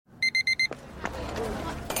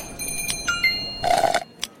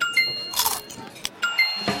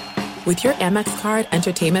With your Amex card,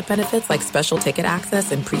 entertainment benefits like special ticket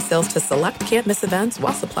access and pre-sales to select can't-miss events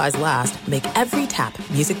while supplies last make every tap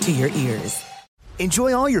music to your ears.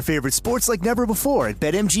 Enjoy all your favorite sports like never before at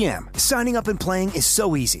BetMGM. Signing up and playing is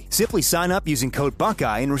so easy. Simply sign up using code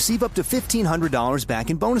Buckeye and receive up to $1,500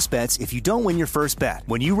 back in bonus bets if you don't win your first bet.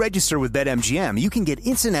 When you register with BetMGM, you can get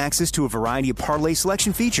instant access to a variety of parlay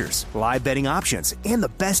selection features, live betting options, and the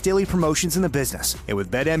best daily promotions in the business. And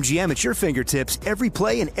with BetMGM at your fingertips, every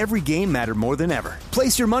play and every game matter more than ever.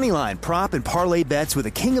 Place your moneyline, prop, and parlay bets with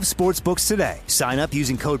the king of sportsbooks today. Sign up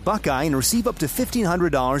using code Buckeye and receive up to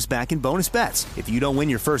 $1,500 back in bonus bets if you don't win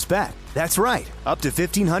your first bet. That's right, up to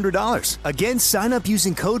 $1,500. Again, sign up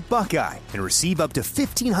using code Buckeye and receive up to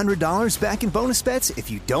 $1,500 back in bonus bets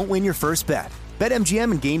if you don't win your first bet.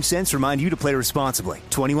 BetMGM and GameSense remind you to play responsibly.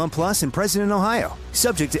 21 plus and present in Ohio.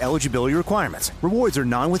 Subject to eligibility requirements. Rewards are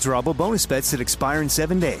non-withdrawable bonus bets that expire in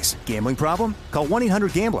 7 days. Gambling problem? Call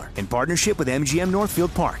 1-800-GAMBLER in partnership with MGM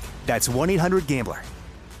Northfield Park. That's 1-800-GAMBLER.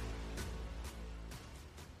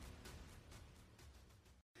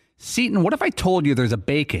 Seton, what if I told you there's a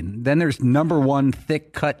bacon, then there's number one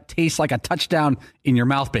thick cut, tastes like a touchdown in your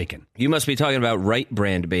mouth bacon? You must be talking about Wright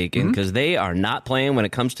brand bacon, because they are not playing when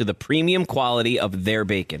it comes to the premium quality of their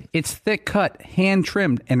bacon. It's thick cut, hand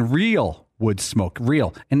trimmed, and real wood smoke,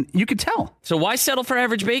 real. And you can tell. So why settle for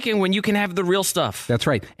average bacon when you can have the real stuff? That's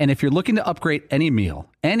right. And if you're looking to upgrade any meal,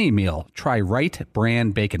 try Wright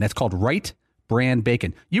brand bacon. That's called Wright brand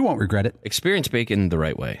bacon. You won't regret it. Experience bacon the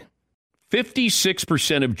right way.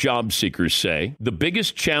 56% of job seekers say the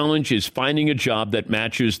biggest challenge is finding a job that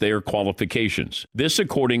matches their qualifications. This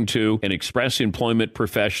according to an Express Employment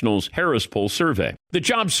Professionals Harris Poll survey. The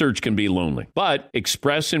job search can be lonely, but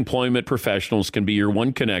Express Employment Professionals can be your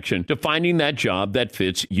one connection to finding that job that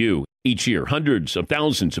fits you. Each year, hundreds of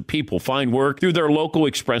thousands of people find work through their local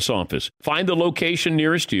Express office. Find the location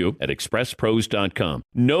nearest you at expresspros.com.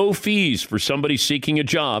 No fees for somebody seeking a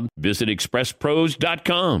job. Visit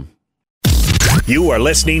expresspros.com. You are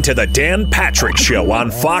listening to the Dan Patrick Show on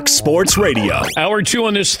Fox Sports Radio. Hour 2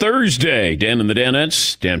 on this Thursday. Dan and the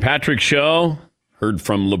Danettes, Dan Patrick Show. Heard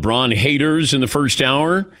from LeBron haters in the first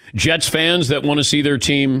hour. Jets fans that want to see their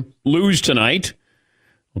team lose tonight.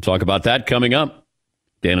 We'll talk about that coming up.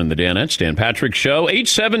 Dan and the Danettes, Dan Patrick Show.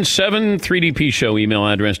 877-3DP Show. Email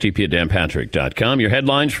address dp@danpatrick.com. Your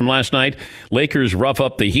headlines from last night. Lakers rough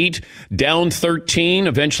up the Heat. Down 13.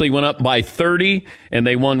 Eventually went up by 30. And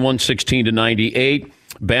they won 116-98.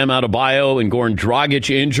 Bam Adebayo and Goran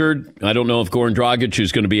Dragic injured. I don't know if Goran Dragic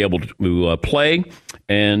is going to be able to play.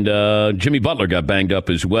 And Jimmy Butler got banged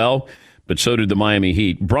up as well. But so did the Miami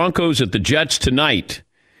Heat. Broncos at the Jets tonight.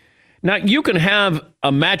 Now, you can have a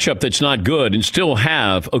matchup that's not good and still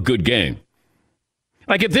have a good game.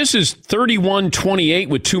 Like if this is 31-28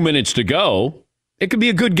 with 2 minutes to go, it could be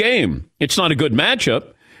a good game. It's not a good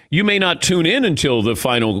matchup. You may not tune in until the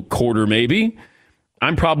final quarter, maybe.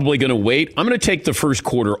 I'm probably going to wait. I'm going to take the first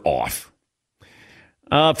quarter off.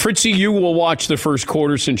 Fritzy, you will watch the first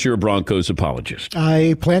quarter since you're a Broncos apologist.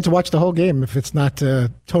 I plan to watch the whole game if it's not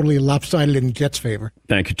totally lopsided in Jets' favor.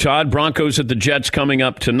 Thank you, Todd. Broncos at the Jets coming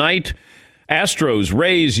up tonight. Astros,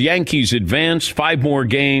 Rays, Yankees advance. 5 more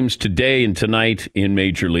games today and tonight in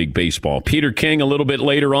Major League Baseball. Peter King a little bit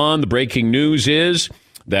later on. The breaking news is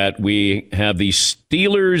that we have the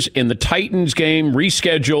Steelers and the Titans game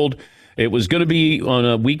rescheduled. It was going to be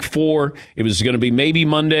on week 4. It was going to be maybe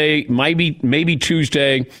Monday, maybe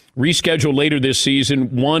Tuesday. Rescheduled later this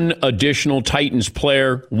season. 1 additional Titans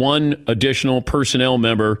player, 1 additional personnel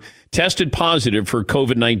member tested positive for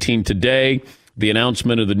COVID-19 today. The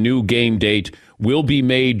announcement of the new game date will be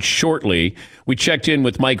made shortly. We checked in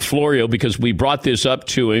with Mike Florio because we brought this up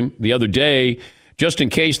to him the other day, just in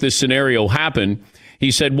case this scenario happened.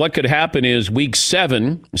 He said what could happen is week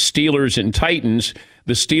 7, Steelers and Titans.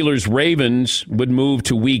 The Steelers-Ravens would move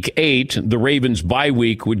to week 8. The Ravens bye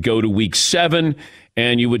week would go to week 7,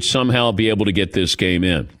 and you would somehow be able to get this game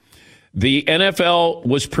in. The NFL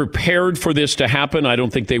was prepared for this to happen. I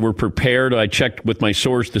don't think they were prepared. I checked with my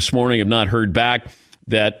source this morning. I've not heard back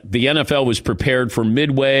that the NFL was prepared for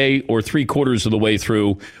midway or 3/4 of the way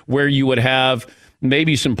through, where you would have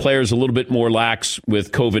maybe some players a little bit more lax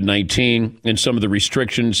with COVID-19 and some of the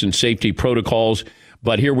restrictions and safety protocols.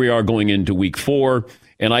 But here we are going into week 4,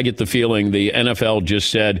 and I get the feeling the NFL just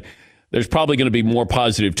said, there's probably going to be more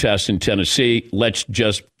positive tests in Tennessee. Let's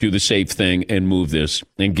just do the safe thing and move this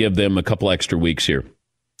and give them a couple extra weeks here.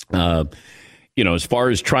 As far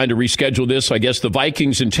as trying to reschedule this, I guess the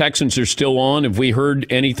Vikings and Texans are still on. Have we heard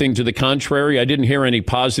anything to the contrary? I didn't hear any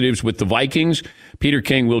positives with the Vikings. Peter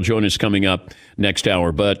King will join us coming up next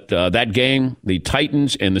hour. But that game, the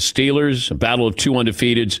Titans and the Steelers, a battle of 2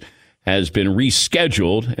 undefeateds, has been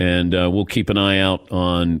rescheduled, and we'll keep an eye out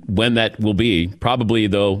on when that will be. Probably,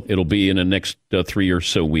 though, it'll be in the next 3 or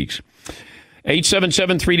so weeks.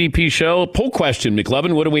 877-3DP Show. Poll question,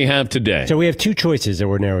 McLovin. What do we have today? So we have two choices that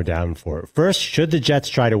we're narrowed down for. First, should the Jets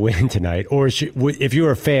try to win tonight? Or if you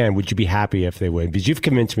were a fan, would you be happy if they win? Because you've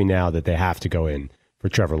convinced me now that they have to go in for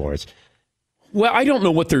Trevor Lawrence. Well, I don't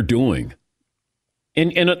know what they're doing.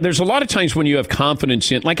 And there's a lot of times when you have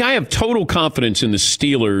confidence in, like I have total confidence in the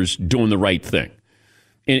Steelers doing the right thing.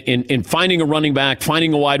 In finding a running back,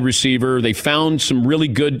 finding a wide receiver. They found some really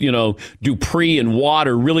good, Dupree and Watt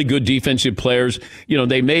are really good defensive players.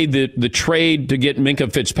 They made the trade to get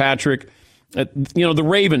Minkah Fitzpatrick. The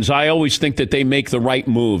Ravens, I always think that they make the right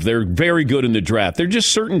move. They're very good in the draft. They're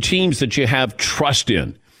just certain teams that you have trust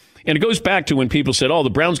in. And it goes back to when people said, the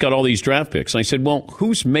Browns got all these draft picks. And I said, well,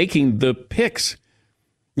 who's making the picks?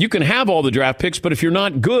 You can have all the draft picks, but if you're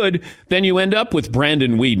not good, then you end up with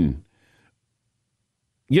Brandon Weeden.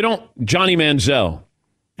 Johnny Manziel.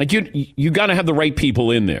 Like you got to have the right people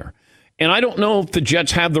in there. And I don't know if the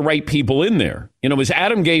Jets have the right people in there. Is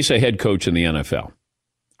Adam Gase a head coach in the NFL?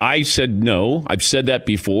 I said no. I've said that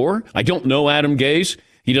before. I don't know Adam Gase.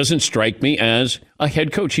 He doesn't strike me as a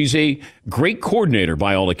head coach. He's a great coordinator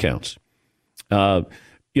by all accounts. Do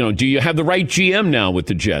you have the right GM now with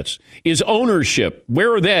the Jets? Is ownership,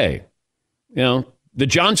 where are they? The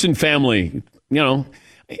Johnson family,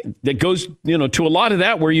 that goes, to a lot of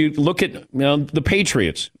that where you look at the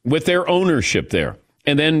Patriots with their ownership there.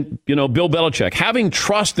 And then, Bill Belichick, having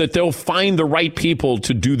trust that they'll find the right people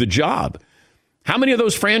to do the job. How many of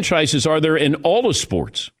those franchises are there in all of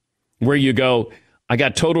sports where you go, I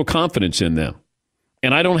got total confidence in them?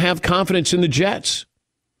 And I don't have confidence in the Jets.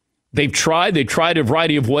 They tried a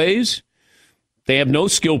variety of ways. They have no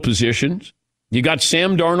skill positions. You got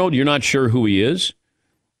Sam Darnold, you're not sure who he is.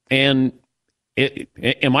 And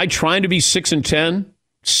am I trying to be 6-10,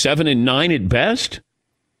 7-9 at best?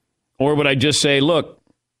 Or would I just say, look,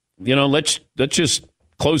 let's just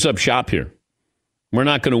close up shop here. We're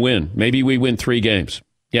not going to win. Maybe we win 3 games.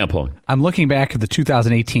 Yeah, Paul. I'm looking back at the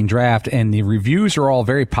 2018 draft, and the reviews are all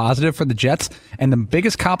very positive for the Jets. And the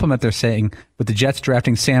biggest compliment they're saying with the Jets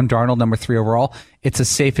drafting Sam Darnold, number 3 overall, it's the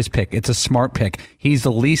safest pick. It's a smart pick. He's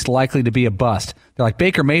the least likely to be a bust. They're like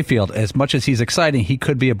Baker Mayfield. As much as he's exciting, he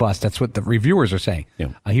could be a bust. That's what the reviewers are saying.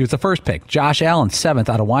 Yeah. He was the first pick. Josh Allen, 7th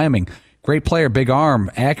out of Wyoming. Great player, big arm,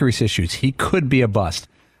 accuracy issues. He could be a bust.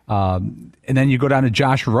 And then you go down to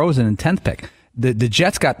Josh Rosen in 10th pick. The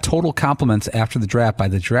Jets got total compliments after the draft by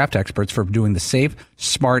the draft experts for doing the safe,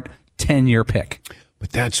 smart 10-year pick.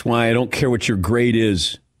 But that's why I don't care what your grade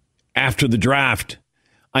is after the draft.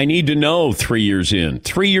 I need to know 3 years in.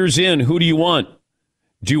 3 years in, who do you want?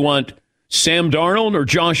 Do you want Sam Darnold or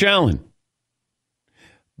Josh Allen?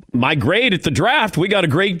 My grade at the draft, we got a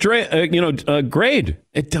great grade.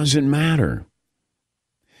 It doesn't matter.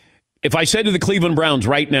 If I said to the Cleveland Browns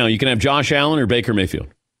right now, you can have Josh Allen or Baker Mayfield.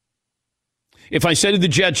 If I said to the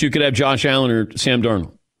Jets, you could have Josh Allen or Sam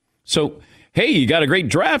Darnold. So, hey, you got a great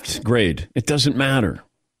draft grade. It doesn't matter.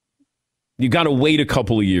 You got to wait a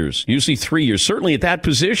couple of years, usually 3 years, certainly at that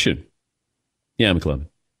position. Yeah, McLovin.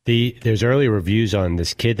 There's early reviews on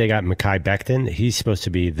this kid they got, Mekhi Becton. He's supposed to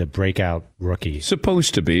be the breakout rookie.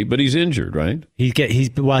 Supposed to be, but he's injured, right? He's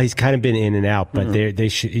kind of been in and out, but they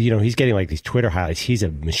should, he's getting like these Twitter highlights. He's a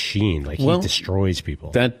machine. Like he destroys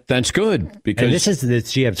people. That's good because and this is the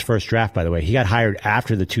GM's first draft, by the way. He got hired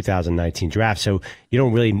after the 2019 draft, so you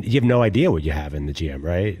have no idea what you have in the GM,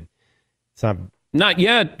 right? It's not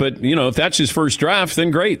yet, but if that's his first draft, then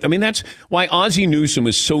great. I mean, that's why Ozzie Newsome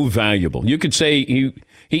is so valuable. You could say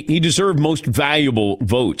he deserved most valuable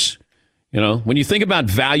votes. When you think about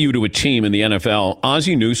value to a team in the NFL,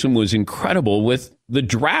 Ozzie Newsome was incredible with the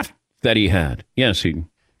draft that he had. Yes, Eden.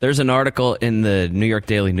 There's an article in the New York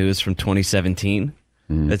Daily News from 2017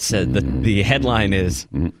 that said that the headline is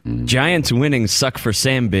Giants winning suck for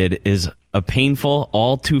Sam bid is a painful,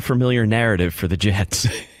 all too familiar narrative for the Jets.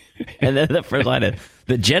 And then the first line is,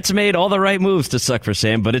 the Jets made all the right moves to suck for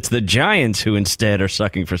Sam, but it's the Giants who instead are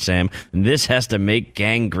sucking for Sam. And this has to make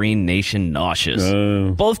Gangrene Nation nauseous.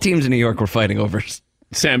 Both teams in New York were fighting over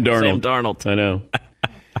Sam Darnold. I know.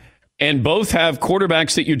 And both have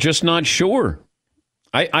quarterbacks that you're just not sure.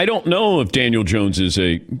 I don't know if Daniel Jones is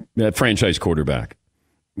a franchise quarterback.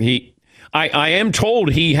 I am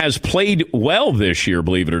told he has played well this year,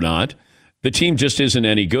 believe it or not. The team just isn't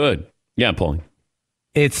any good. Yeah, Paulie.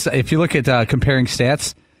 If you look at comparing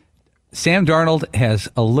stats, Sam Darnold has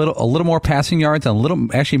a little more passing yards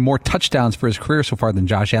and actually more touchdowns for his career so far than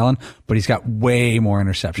Josh Allen, but he's got way more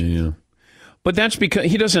interceptions. Yeah, but that's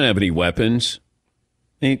because he doesn't have any weapons,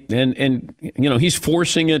 and he's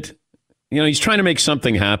forcing it He's trying to make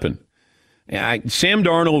something happen. Sam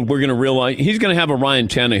Darnold, we're going to realize he's going to have a Ryan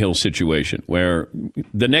Tannehill situation where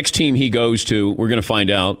the next team he goes to, we're going to find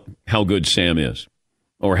out how good Sam is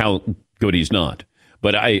or how good he's not.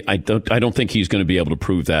 But I don't think he's going to be able to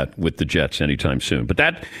prove that with the Jets anytime soon. But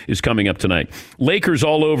that is coming up tonight. Lakers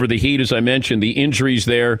all over the Heat, as I mentioned, the injuries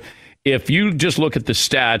there. If you just look at the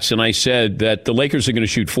stats, and I said that the Lakers are going to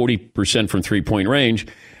shoot 40% from three-point range,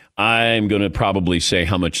 I'm going to probably say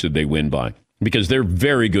how much did they win by, because they're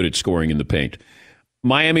very good at scoring in the paint.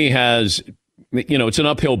 Miami has, it's an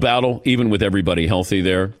uphill battle, even with everybody healthy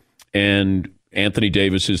there. And Anthony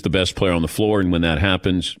Davis is the best player on the floor, and when that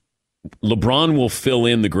happens, LeBron will fill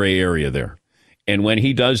in the gray area there. And when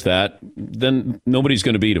he does that, then nobody's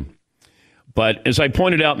going to beat him. But as I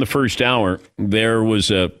pointed out in the first hour, there was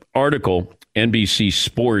an article, NBC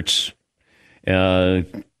Sports,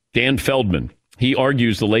 Dan Feldman. He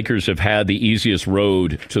argues the Lakers have had the easiest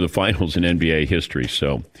road to the finals in NBA history.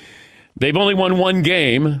 So they've only won one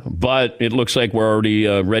game, but it looks like we're already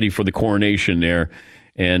ready for the coronation there.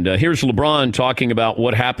 And here's LeBron talking about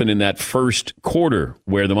what happened in that first quarter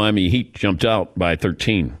where the Miami Heat jumped out by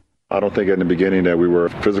 13. I don't think in the beginning that we were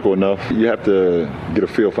physical enough. You have to get a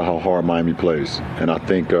feel for how hard Miami plays. And I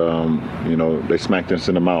think, they smacked us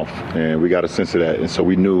in the mouth, and we got a sense of that. And so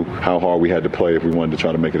we knew how hard we had to play if we wanted to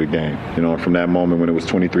try to make it a game. And from that moment when it was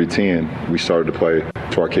 23-10, we started to play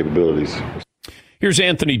to our capabilities. Here's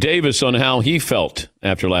Anthony Davis on how he felt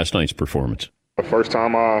after last night's performance. The first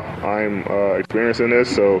time I'm experiencing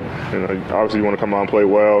this, so obviously you want to come out and play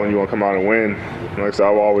well, and you want to come out and win. Like I said,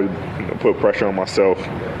 I've always put pressure on myself.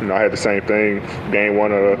 I had the same thing game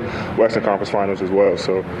one of the Western Conference Finals as well.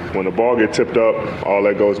 So when the ball gets tipped up, all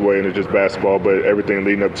that goes away, and it's just basketball. But everything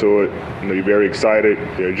leading up to it, you're very excited.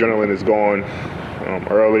 The adrenaline is going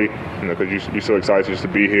early, because you're so excited just to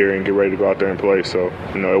be here and get ready to go out there and play. So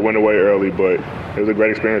it went away early, but it was a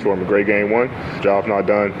great experience for him. A great game one. Job's not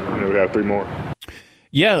done. We have 3 more.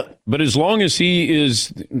 Yeah, but as long as he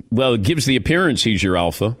is, gives the appearance he's your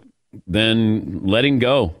alpha, then let him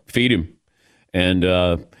go, feed him. And,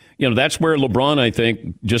 that's where LeBron, I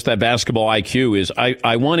think, just that basketball IQ is.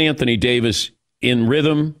 I want Anthony Davis in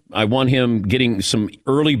rhythm. I want him getting some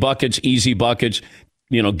early buckets, easy buckets,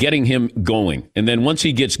 getting him going. And then once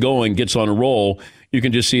he gets going, gets on a roll, you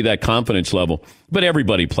can just see that confidence level. But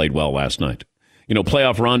everybody played well last night.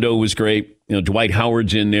 Playoff Rondo was great. Dwight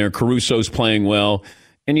Howard's in there. Caruso's playing well.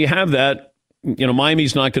 And you have that,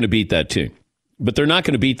 Miami's not going to beat that team. But they're not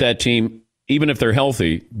going to beat that team even if they're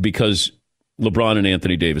healthy because LeBron and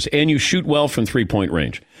Anthony Davis. And you shoot well from three-point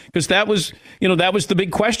range. Because that was the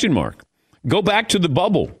big question mark. Go back to the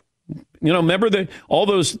bubble. Remember all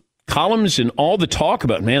those columns and all the talk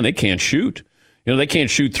about, man, they can't shoot. They can't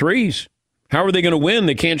shoot threes. How are they going to win?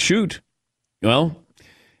 They can't shoot. Well,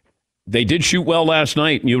 they did shoot well last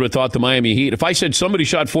night, and you would have thought the Miami Heat. If I said somebody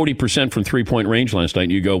shot 40% from three-point range last night,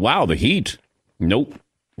 you go, wow, the Heat. Nope,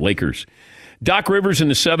 Lakers. Doc Rivers and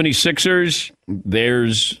the 76ers,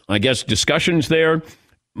 there's, I guess, discussions there.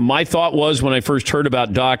 My thought was when I first heard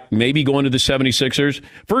about Doc maybe going to the 76ers,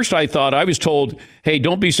 first I was told, hey,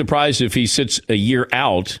 don't be surprised if he sits a year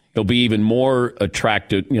out. He'll be even more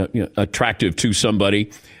attractive to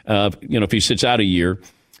somebody, if he sits out a year.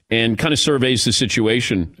 And kind of surveys the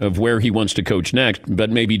situation of where he wants to coach next, but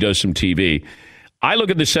maybe does some TV. I look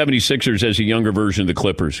at the 76ers as a younger version of the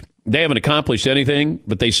Clippers. They haven't accomplished anything,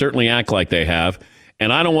 but they certainly act like they have.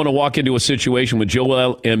 And I don't want to walk into a situation with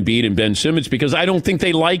Joel Embiid and Ben Simmons because I don't think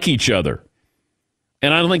they like each other.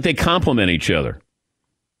 And I don't think they complement each other.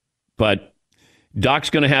 But Doc's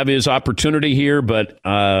going to have his opportunity here, but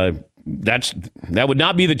that would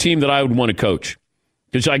not be the team that I would want to coach.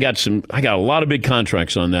 Because I got a lot of big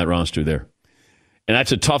contracts on that roster there. And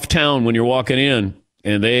that's a tough town when you're walking in,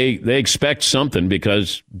 and they expect something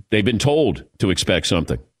because they've been told to expect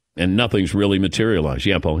something, and nothing's really materialized.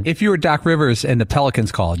 Yeah, Paulie? If you were Doc Rivers and the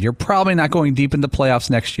Pelicans called, you're probably not going deep in the playoffs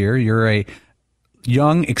next year. You're a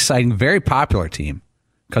young, exciting, very popular team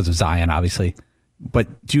because of Zion, obviously.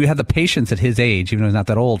 But do you have the patience at his age, even though he's not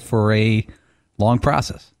that old, for a long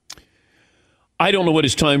process? I don't know what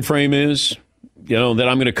his time frame is. That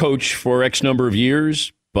I'm going to coach for X number of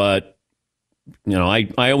years, but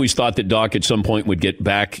I always thought that Doc at some point would get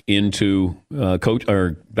back into coach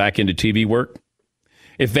or back into TV work.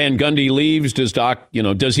 If Van Gundy leaves, does Doc,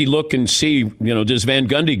 does he look and see, does Van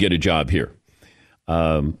Gundy get a job here?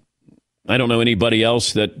 I don't know anybody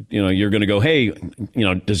else that you're going to go, hey,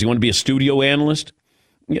 does he want to be a studio analyst?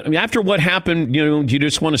 After what happened, you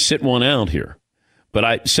just want to sit one out here.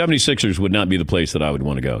 But 76ers would not be the place that I would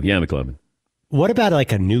want to go. Yeah, McLevin. What about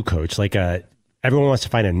like a new coach, like a everyone wants to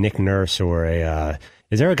find a Nick Nurse or a.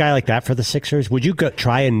 Is there a guy like that for the Sixers? Would you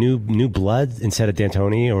try a new blood instead of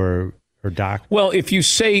D'Antoni or Doc? Well, if you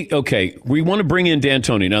say, okay, we want to bring in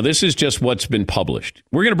D'Antoni. Now, this is just what's been published.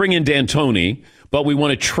 We're going to bring in D'Antoni, but we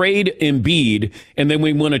want to trade Embiid, and then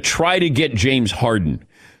we want to try to get James Harden.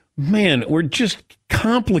 Man, we're just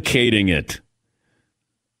complicating it.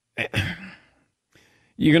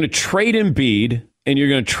 You're going to trade Embiid, and you're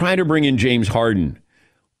going to try to bring in James Harden.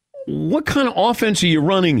 What kind of offense are you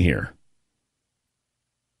running here?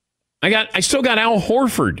 I still got Al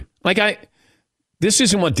Horford. This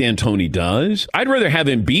isn't what D'Antoni does. I'd rather have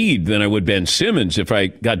Embiid than I would Ben Simmons if I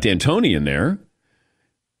got D'Antoni in there.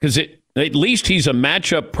 Because at least he's a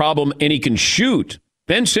matchup problem and he can shoot.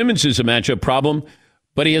 Ben Simmons is a matchup problem,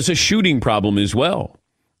 but he has a shooting problem as well.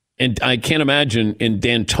 And I can't imagine in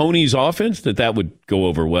D'Antoni's offense that would go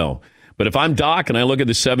over well. But if I'm Doc and I look at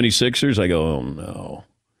the 76ers, I go, oh no.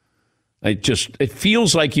 It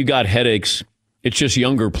feels like you got headaches. It's just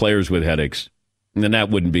younger players with headaches. And then that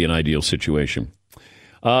wouldn't be an ideal situation.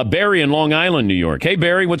 Barry in Long Island, New York. Hey,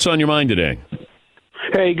 Barry, what's on your mind today?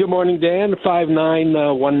 Hey, good morning, Dan.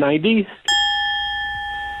 5'9", 190.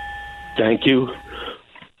 Thank you.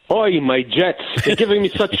 Oi, my Jets. They're giving me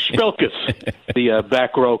such spilkus. The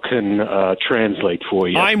back row can translate for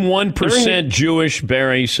you. I'm 1% Jewish,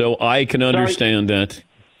 Barry, so I can understand that.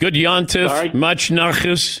 Good Yontif, much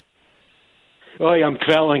nachas. Oi, I'm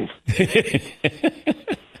quelling.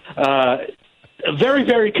 Very,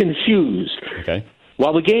 very confused. Okay.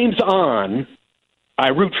 While the game's on, I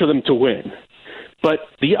root for them to win. But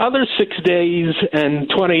the other 6 days and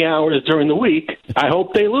 20 hours during the week, I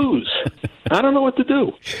hope they lose. I don't know what to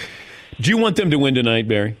do. Do you want them to win tonight,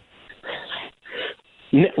 Barry?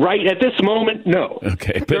 Right at this moment, no.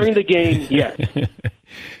 Okay. But during the game, yes.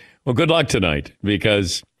 Well, good luck tonight,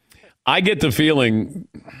 because I get the feeling,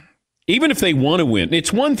 even if they want to win,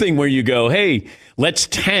 it's one thing where you go, hey, let's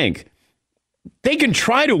tank. They can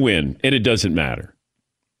try to win, and it doesn't matter.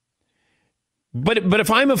 But if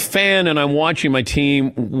I'm a fan and I'm watching my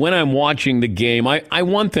team, when I'm watching the game, I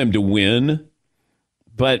want them to win.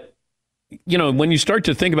 But, you know, when you start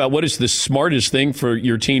to think about what is the smartest thing for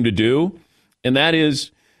your team to do, and that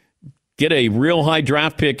is get a real high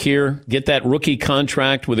draft pick here, get that rookie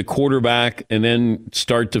contract with a quarterback, and then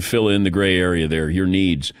start to fill in the gray area there, your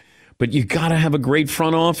needs. But you got to have a great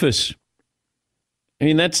front office. I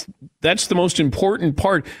mean, that's the most important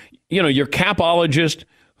part. You know, your capologist,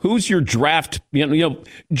 who's your draft? You know,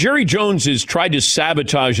 Jerry Jones has tried to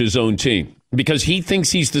sabotage his own team because he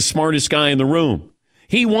thinks he's the smartest guy in the room.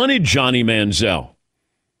 He wanted Johnny Manziel.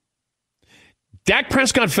 Dak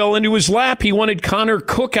Prescott fell into his lap. He wanted Connor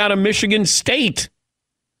Cook out of Michigan State.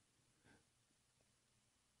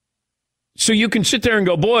 So you can sit there and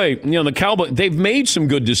go, boy, you know, the Cowboys, they've made some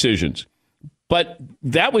good decisions. But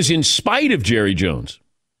that was in spite of Jerry Jones.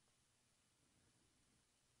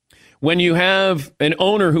 When you have an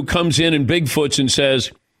owner who comes in and Bigfoots and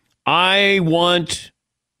says, I want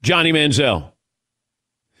Johnny Manziel.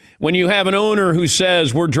 When you have an owner who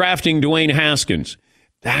says, we're drafting Dwayne Haskins,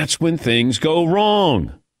 that's when things go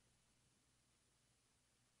wrong.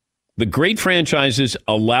 The great franchises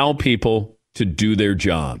allow people to do their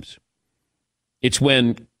jobs. It's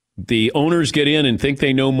when the owners get in and think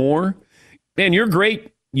they know more. Man, you're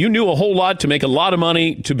great. You knew a whole lot to make a lot of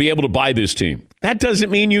money to be able to buy this team. That doesn't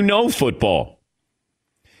mean you know football.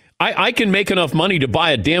 I can make enough money to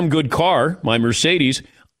buy a damn good car, my Mercedes.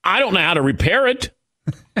 I don't know how to repair it.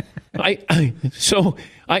 So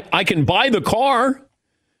I can buy the car,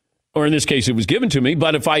 or in this case, it was given to me.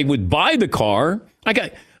 But if I would buy the car,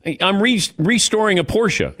 I'm restoring a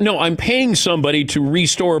Porsche. No, I'm paying somebody to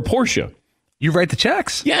restore a Porsche. You write the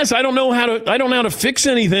checks. Yes, I don't know how to fix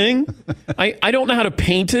anything. I don't know how to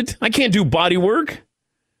paint it. I can't do body work.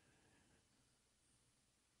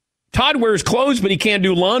 Todd wears clothes, but he can't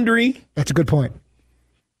do laundry. That's a good point.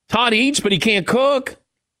 Todd eats, but he can't cook.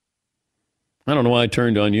 I don't know why I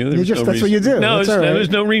turned on you. That's what you do. No, there was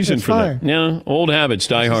no reason it's for fine. that. Yeah, old habits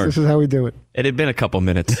die hard. This is how we do it. It had been a couple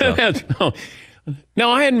minutes. No,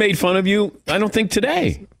 I hadn't made fun of you. I don't think today.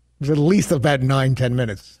 It was at least about 9-10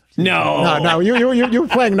 minutes. No. You were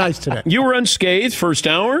playing nice today. You were unscathed first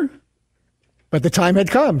hour. But the time had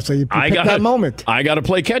come, so you picked that moment. I got to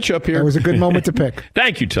play catch up here. It was a good moment to pick.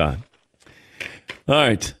 Thank you, Todd. All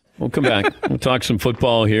right, we'll come back. We'll talk some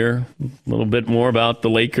football here. A little bit more about the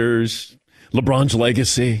Lakers, LeBron's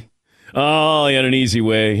legacy. Oh, he had an easy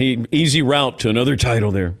way. Easy route to another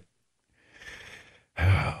title there.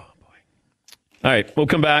 Oh, boy. All right, we'll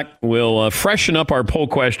come back. We'll freshen up our poll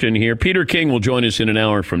question here. Peter King will join us in an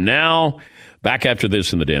hour from now. Back after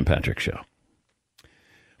this in the Dan Patrick Show.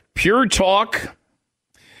 Pure Talk.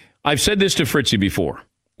 I've said this to Fritzy before.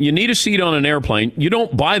 You need a seat on an airplane. You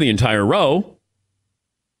don't buy the entire row.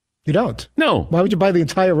 You don't? No. Why would you buy the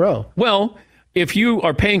entire row? Well, if you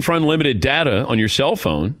are paying for unlimited data on your cell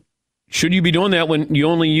phone, should you be doing that when you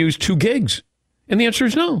only use 2 gigs? And the answer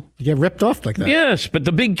is no. You get ripped off like that. Yes, but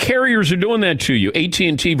the big carriers are doing that to you.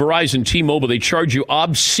 AT&T, Verizon, T-Mobile, they charge you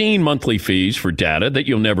obscene monthly fees for data that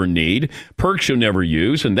you'll never need, perks you'll never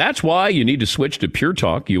use, and that's why you need to switch to Pure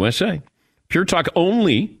Talk USA. Pure Talk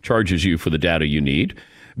only charges you for the data you need.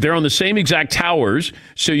 They're on the same exact towers,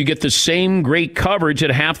 so you get the same great coverage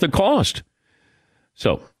at half the cost.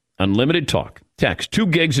 So, unlimited talk. Text, 2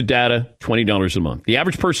 gigs of data, $20 a month. The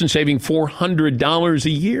average person saving $400 a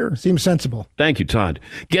year. Seems sensible. Thank you, Todd.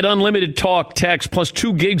 Get unlimited talk, text, plus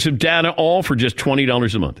 2 gigs of data, all for just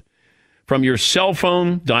 $20 a month. From your cell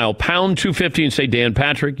phone, dial pound 250 and say Dan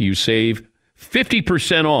Patrick. You save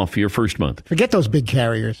 50% off your first month. Forget those big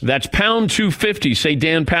carriers. That's pound 250. Say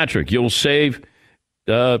Dan Patrick. You'll save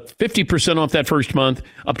 50% off that first month,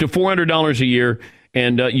 up to $400 a year.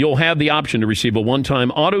 And you'll have the option to receive a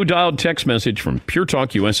one-time auto-dialed text message from Pure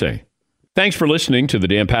Talk USA. Thanks for listening to the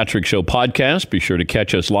Dan Patrick Show podcast. Be sure to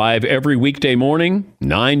catch us live every weekday morning,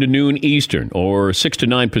 9 to noon Eastern or 6 to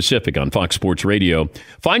 9 Pacific on Fox Sports Radio.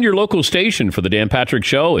 Find your local station for the Dan Patrick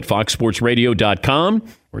Show at foxsportsradio.com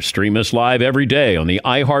or stream us live every day on the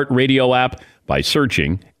iHeartRadio app by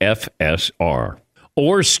searching FSR.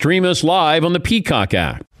 Or stream us live on the Peacock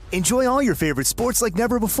app. Enjoy all your favorite sports like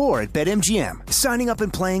never before at BetMGM. Signing up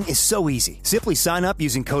and playing is so easy. Simply sign up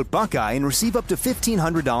using code Buckeye and receive up to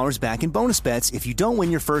 $1,500 back in bonus bets if you don't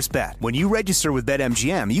win your first bet. When you register with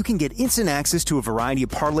BetMGM, you can get instant access to a variety of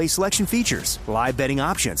parlay selection features, live betting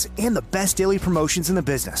options, and the best daily promotions in the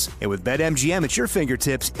business. And with BetMGM at your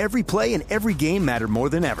fingertips, every play and every game matter more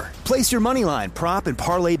than ever. Place your moneyline, prop, and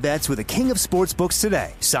parlay bets with the king of sportsbooks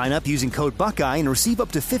today. Sign up using code Buckeye and receive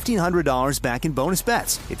up to $1,500 back in bonus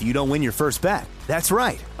bets if you don't win your first bet. That's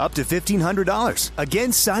right, up to $1,500.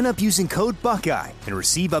 Again, sign up using code Buckeye and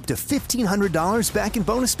receive up to $1,500 back in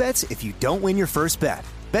bonus bets if you don't win your first bet.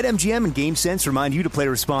 BetMGM and GameSense remind you to play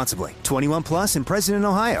responsibly. 21 plus and present in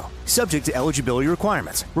Ohio. Subject to eligibility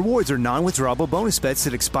requirements. Rewards are non-withdrawable bonus bets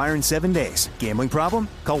that expire in 7 days. Gambling problem?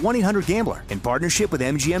 Call 1-800-GAMBLER in partnership with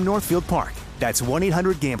MGM Northfield Park. That's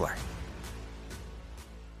 1-800-GAMBLER.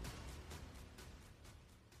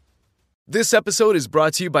 This episode is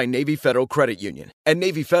brought to you by Navy Federal Credit Union. At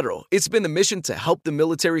Navy Federal, it's been the mission to help the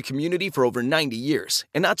military community for over 90 years.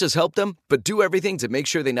 And not just help them, but do everything to make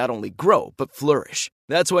sure they not only grow, but flourish.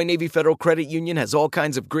 That's why Navy Federal Credit Union has all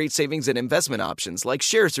kinds of great savings and investment options like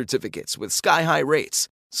share certificates with sky-high rates.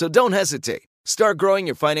 So don't hesitate. Start growing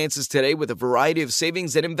your finances today with a variety of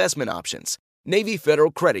savings and investment options. Navy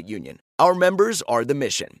Federal Credit Union. Our members are the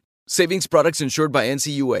mission. Savings products insured by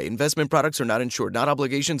NCUA. Investment products are not insured, not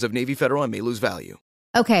obligations of Navy Federal and may lose value.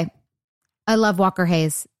 Okay. I love Walker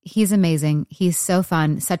Hayes. He's amazing. He's so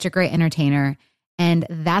fun, such a great entertainer. And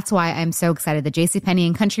that's why I'm so excited that JCPenney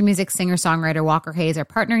and country music singer-songwriter Walker Hayes are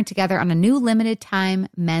partnering together on a new limited-time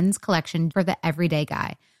men's collection for the everyday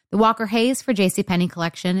guy. The Walker Hayes for JCPenney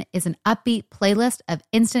collection is an upbeat playlist of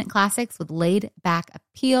instant classics with laid-back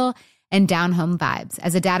appeal and down-home vibes.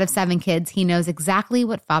 As a dad of 7 kids, he knows exactly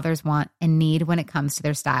what fathers want and need when it comes to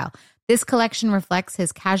their style. This collection reflects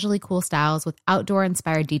his casually cool styles with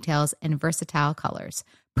outdoor-inspired details and versatile colors.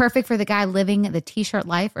 Perfect for the guy living the t-shirt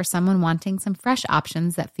life or someone wanting some fresh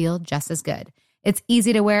options that feel just as good. It's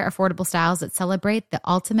easy to wear affordable styles that celebrate the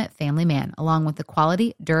ultimate family man, along with the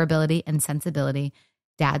quality, durability, and sensibility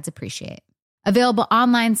dads appreciate. Available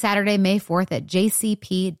online Saturday, May 4th at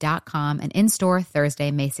jcp.com and in-store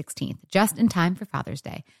Thursday, May 16th, just in time for Father's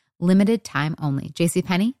Day. Limited time only.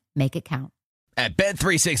 JCPenney, make it count. At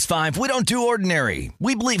Bet365, we don't do ordinary.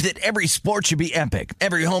 We believe that every sport should be epic.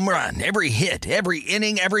 Every home run, every hit, every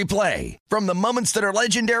inning, every play. From the moments that are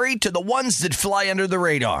legendary to the ones that fly under the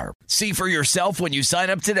radar. See for yourself when you sign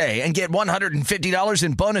up today and get $150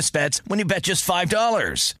 in bonus bets when you bet just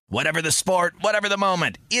 $5. Whatever the sport, whatever the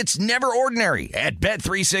moment, it's never ordinary at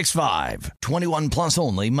Bet365. 21 plus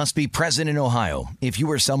only. Must be present in Ohio. If you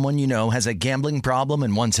or someone you know has a gambling problem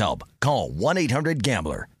and wants help, call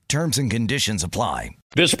 1-800-GAMBLER. Terms and conditions apply.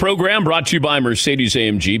 This program brought to you by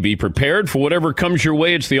Mercedes-AMG. Be prepared for whatever comes your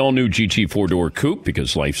way. It's the all-new GT 4-door coupe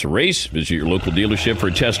because life's a race. Visit your local dealership for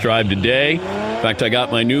a test drive today. In fact, I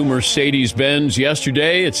got my new Mercedes-Benz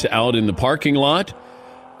yesterday. It's out in the parking lot.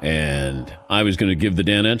 And I was going to give the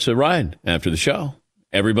Danettes a ride after the show.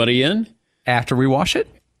 Everybody in? After we wash it?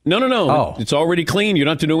 No. Oh. It's already clean. You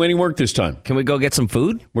don't have to do any work this time. Can we go get some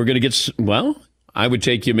food? We're going to get, I would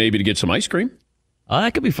take you maybe to get some ice cream. Oh,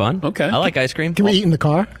 that could be fun. Okay. I like ice cream. Can we eat in the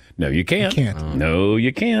car? No, you can't. You can't. No,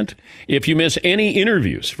 you can't. If you miss any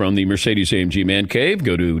interviews from the Mercedes-AMG Man Cave,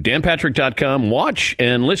 go to danpatrick.com, watch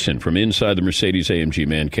and listen from inside the Mercedes-AMG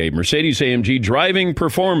Man Cave. Mercedes-AMG driving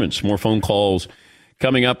performance. More phone calls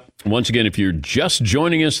coming up. Once again, if you're just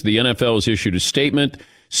joining us, the NFL has issued a statement.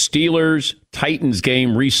 Steelers-Titans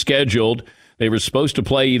game rescheduled. They were supposed to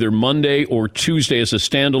play either Monday or Tuesday as a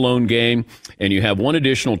standalone game, and you have one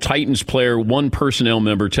additional Titans player, one personnel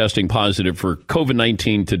member testing positive for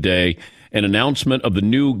COVID-19 today. An announcement of the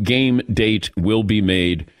new game date will be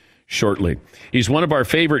made shortly. He's one of our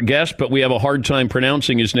favorite guests, but we have a hard time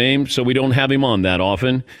pronouncing his name, so we don't have him on that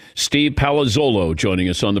often. Steve Palazzolo joining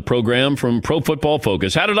us on the program from Pro Football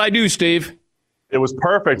Focus. How did I do, Steve? It was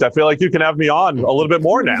perfect. I feel like you can have me on a little bit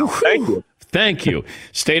more now. Thank you. Thank you.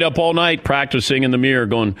 Stayed up all night practicing in the mirror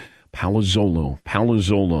going,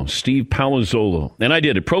 Palazzolo, Steve Palazzolo. And I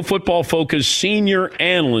did it. Pro Football Focus senior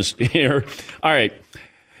analyst here. All right.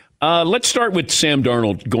 Let's start with Sam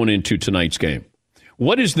Darnold going into tonight's game.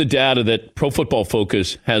 What is the data that Pro Football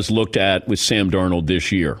Focus has looked at with Sam Darnold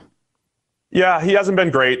this year? Yeah, he hasn't been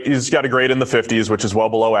great. He's got a grade in the 50s, which is well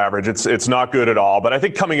below average. It's not good at all. But I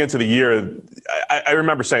think coming into the year, I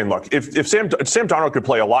remember saying, look, if Sam Darnold could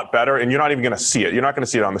play a lot better, and you're not even going to see it. You're not going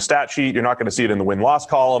to see it on the stat sheet. You're not going to see it in the win-loss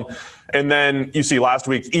column. And then you see last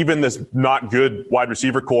week, even this not good wide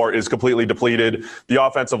receiver core is completely depleted. The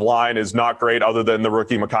offensive line is not great other than the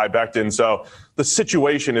rookie Mekhi Becton. So the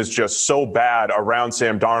situation is just so bad around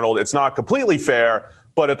Sam Darnold. It's not completely fair.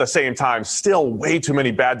 But at the same time, still way too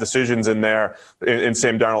many bad decisions in there in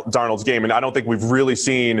Sam Darnold's game. And I don't think we've really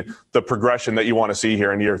seen the progression that you want to see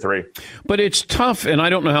here in year 3. But it's tough, and I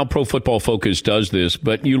don't know how Pro Football Focus does this,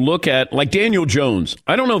 but you look at, like, Daniel Jones.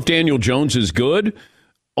 I don't know if Daniel Jones is good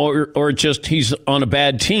or just he's on a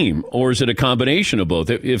bad team, or is it a combination of both?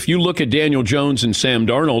 If you look at Daniel Jones and Sam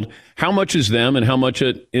Darnold, how much is them and how much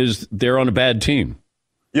is they're on a bad team?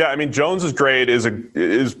 Yeah, I mean, Jones's grade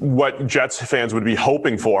is what Jets fans would be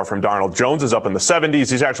hoping for from Darnold. Jones is up in the 70s.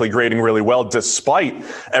 He's actually grading really well despite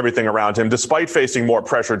everything around him, despite facing more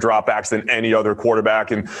pressure dropbacks than any other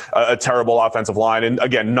quarterback and a terrible offensive line. And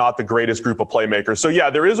again, not the greatest group of playmakers. So yeah,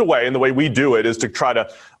 there is a way, and the way we do it is to try to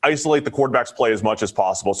isolate the quarterback's play as much as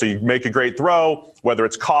possible. So you make a great throw, whether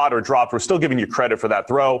it's caught or dropped, we're still giving you credit for that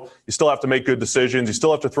throw. You still have to make good decisions. You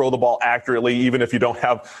still have to throw the ball accurately, even if you don't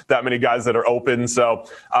have that many guys that are open. So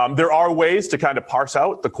there are ways to kind of parse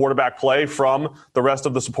out the quarterback play from the rest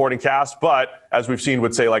of the supporting cast. But as we've seen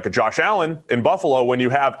with, say, like a Josh Allen in Buffalo, when you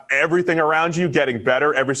have everything around you getting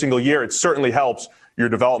better every single year, it certainly helps your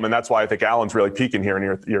development. That's why I think Allen's really peaking here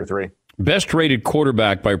in year 3. Best rated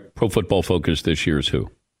quarterback by Pro Football Focus this year is who?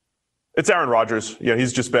 It's Aaron Rodgers. Yeah,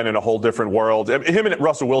 he's just been in a whole different world. Him and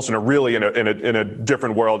Russell Wilson are really in a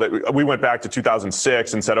different world. We went back to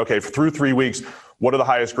 2006 and said, okay, through 3 weeks, what are the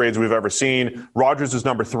highest grades we've ever seen? Rodgers is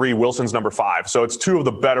number 3, Wilson's number 5. So it's 2 of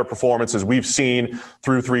the better performances we've seen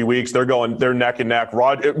through 3 weeks. They're neck and neck.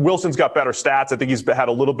 Wilson's got better stats. I think he's had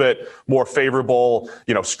a little bit more favorable,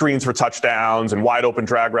 screens for touchdowns and wide open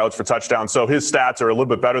drag routes for touchdowns. So his stats are a little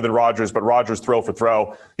bit better than Rodgers, but Rodgers throw for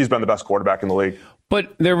throw, he's been the best quarterback in the league.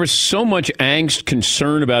 But there was so much angst,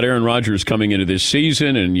 concern about Aaron Rodgers coming into this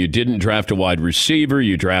season, and you didn't draft a wide receiver.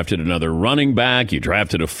 You drafted another running back. You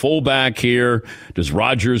drafted a fullback here. Does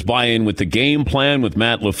Rodgers buy in with the game plan with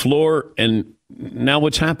Matt LaFleur? And now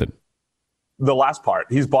what's happened? The last part,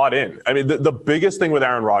 he's bought in. I mean, the biggest thing with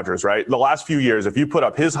Aaron Rodgers, right? The last few years, if you put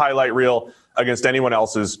up his highlight reel against anyone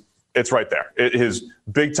else's, it's right there. His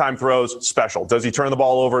big-time throws, special. Does he turn the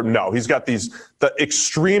ball over? No. He's got the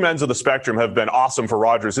extreme ends of the spectrum have been awesome for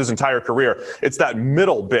Rodgers his entire career. It's that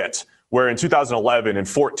middle bit where in 2011 and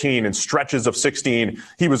 14 and stretches of 16,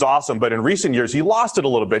 he was awesome. But in recent years, he lost it a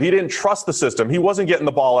little bit. He didn't trust the system. He wasn't getting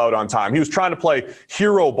the ball out on time. He was trying to play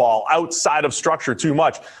hero ball outside of structure too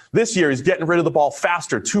much. This year, he's getting rid of the ball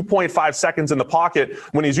faster, 2.5 seconds in the pocket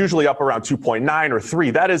when he's usually up around 2.9 or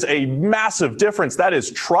 3. That is a massive difference. That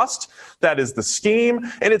is trust. That is the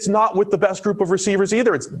scheme. And it's not with the best group of receivers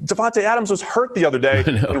either. It's Devontae Adams was hurt the other day,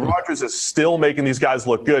 and Rodgers is still making these guys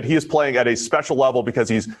look good. He is playing at a special level because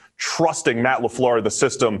he's trusting Matt LaFleur, the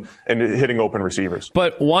system, and hitting open receivers.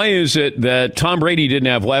 But why is it that Tom Brady didn't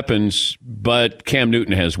have weapons, but Cam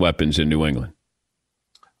Newton has weapons in New England?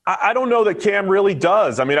 I don't know that Cam really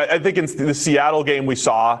does. I mean, I think in the Seattle game we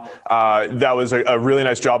saw, that was a really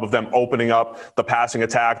nice job of them opening up the passing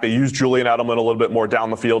attack. They used Julian Edelman a little bit more down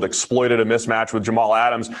the field, exploited a mismatch with Jamal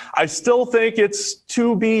Adams. I still think it's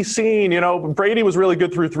to be seen. Brady was really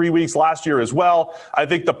good through 3 weeks last year as well. I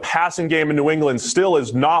think the passing game in New England still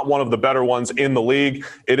is not one of the better ones in the league.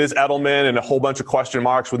 It is Edelman and a whole bunch of question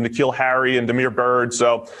marks with N'Keal Harry and Damiere Byrd.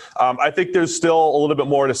 So I think there's still a little bit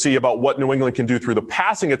more to see about what New England can do through the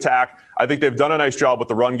passing attack. I think they've done a nice job with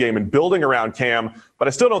the run game and building around Cam, but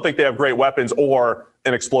I still don't think they have great weapons or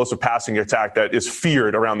an explosive passing attack that is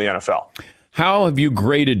feared around the NFL. How have you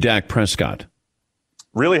graded Dak Prescott?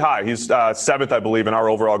 Really high. He's seventh, I believe, in our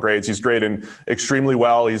overall grades. He's grading extremely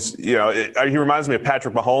well. He reminds me of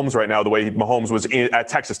Patrick Mahomes right now, the way Mahomes was at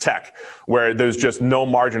Texas Tech, where there's just no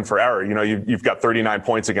margin for error. You've got 39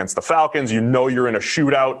 points against the Falcons. You're in a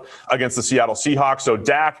shootout against the Seattle Seahawks. So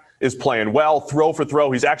Dak is playing well, throw for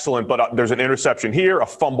throw. He's excellent, but there's an interception here, a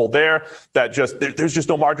fumble there. There's just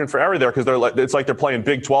no margin for error there because it's like they're playing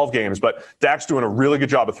Big 12 games. But Dak's doing a really good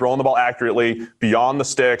job of throwing the ball accurately, beyond the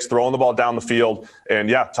sticks, throwing the ball down the field, and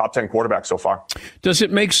top 10 quarterback so far. Does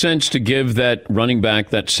it make sense to give that running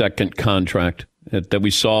back that second contract that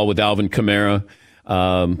we saw with Alvin Kamara?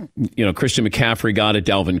 Christian McCaffrey got it,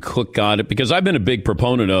 Dalvin Cook got it, because I've been a big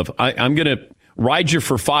proponent of I'm going to ride you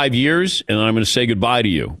for 5 years, and I'm going to say goodbye to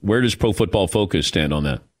you. Where does Pro Football Focus stand on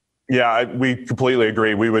that? Yeah, we completely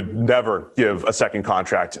agree. We would never give a second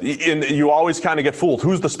contract. And you always kind of get fooled.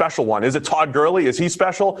 Who's the special one? Is it Todd Gurley? Is he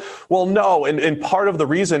special? Well, no. And part of the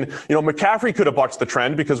reason, McCaffrey could have bucked the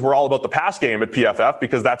trend because we're all about the pass game at PFF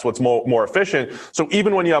because that's what's more efficient. So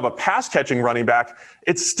even when you have a pass catching running back,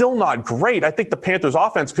 it's still not great. I think the Panthers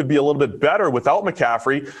offense could be a little bit better without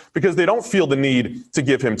McCaffrey because they don't feel the need to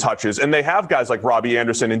give him touches. And they have guys like Robbie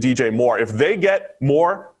Anderson and DJ Moore. If they get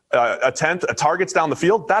more targets down the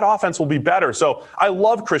field, that offense will be better. So I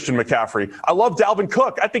love Christian McCaffrey. I love Dalvin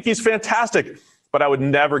Cook. I think he's fantastic, but I would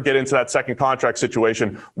never get into that second contract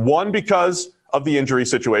situation. One, because of the injury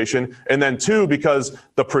situation, and then two, because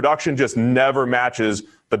the production just never matches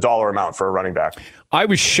the dollar amount for a running back. I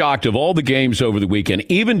was shocked of all the games over the weekend,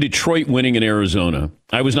 even Detroit winning in Arizona.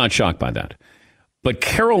 I was not shocked by that. But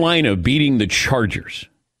Carolina beating the Chargers.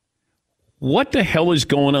 What the hell is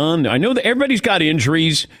going on? I know that everybody's got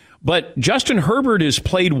injuries, but Justin Herbert has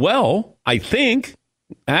played well, I think.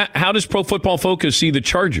 How does Pro Football Focus see the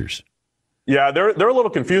Chargers? Yeah, they're a little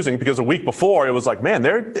confusing because a week before it was like, man,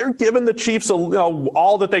 they're giving the Chiefs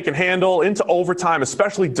all that they can handle into overtime,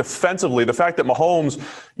 especially defensively. The fact that Mahomes,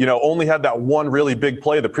 only had that one really big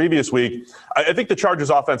play the previous week. I think the Chargers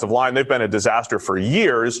offensive line, they've been a disaster for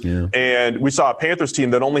years. Yeah. And we saw a Panthers team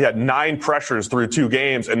that only had 9 pressures through 2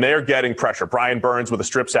 games, and they're getting pressure. Brian Burns with a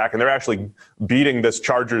strip sack, and they're actually beating this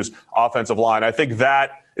Chargers offensive line. I think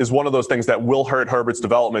that is one of those things that will hurt Herbert's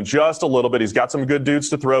development just a little bit. He's got some good dudes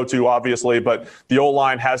to throw to, obviously, but the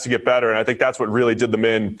O-line has to get better, and I think that's what really did them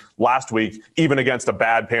in last week, even against a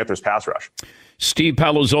bad Panthers pass rush. Steve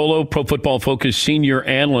Palazzolo, Pro Football Focus senior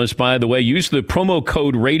analyst. By the way, use the promo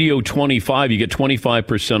code Radio25. You get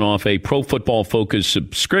 25% off a Pro Football Focus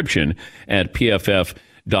subscription at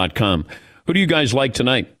PFF.com. Who do you guys like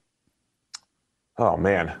tonight? Oh,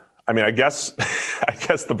 man. I mean, I guess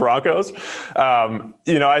the Broncos.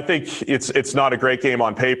 I think it's not a great game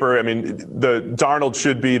on paper. I mean, the Darnold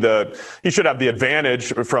should have the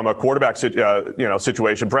advantage from a quarterback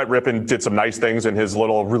situation. Brett Rippon did some nice things in his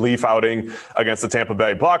little relief outing against the Tampa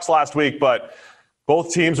Bay Bucs last week, but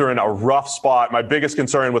both teams are in a rough spot. My biggest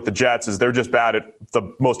concern with the Jets is they're just bad at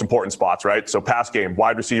the most important spots, right? So pass game,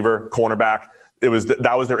 wide receiver, cornerback. That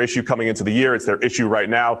was their issue coming into the year. It's their issue right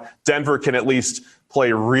now. Denver can at least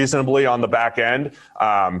play reasonably on the back end.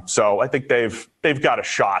 So I think they've got a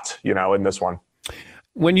shot, in this one.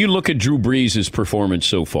 When you look at Drew Brees' performance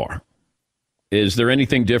so far, is there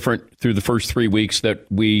anything different through the first 3 weeks that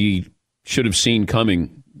we should have seen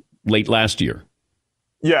coming late last year?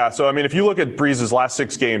 Yeah, so I mean, if you look at Brees' last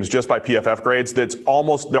 6 games just by PFF grades,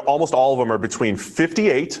 almost all of them are between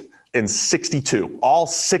 58 and 62, all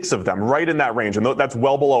 6 of them right in that range. And that's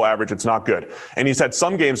well below average. It's not good. And he's had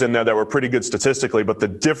some games in there that were pretty good statistically, but the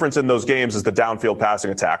difference in those games is the downfield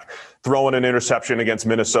passing attack. Throwing an interception against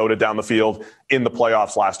Minnesota down the field in the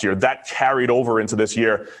playoffs last year, that carried over into this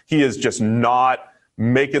year. He is just not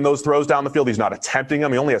making those throws down the field. He's not attempting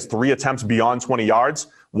them. He only has 3 attempts beyond 20 yards,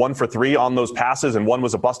 1 for 3 on those passes, and 1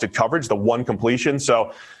 was a busted coverage, the 1 completion.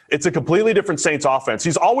 So it's a completely different Saints offense.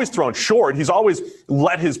 He's always thrown short. He's always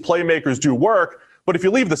let his playmakers do work, But if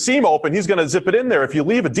you leave the seam open, he's going to zip it in there. If you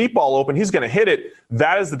leave a deep ball open, he's going to hit it.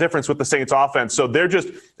 That is the difference with the Saints offense. So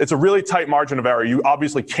it's a really tight margin of error. You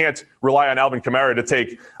obviously can't rely on Alvin Kamara to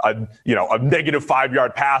take a negative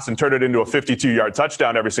 5-yard pass and turn it into a 52-yard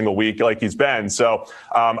touchdown every single week like he's been. So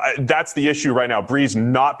that's the issue right now. Breeze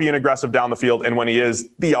not being aggressive down the field. And when he is,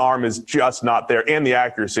 the arm is just not there, and the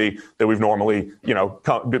accuracy that we've normally,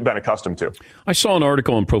 been accustomed to. I saw an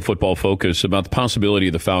article on Pro Football Focus about the possibility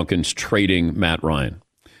of the Falcons trading Matt Ryan.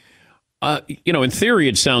 In theory,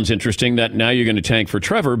 it sounds interesting that now you're going to tank for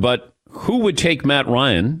Trevor, but who would take Matt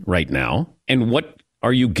Ryan right now? And what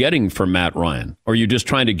are you getting for Matt Ryan? Or are you just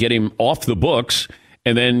trying to get him off the books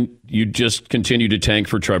and then you just continue to tank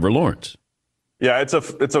for Trevor Lawrence? Yeah, it's a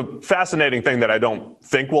fascinating thing that I don't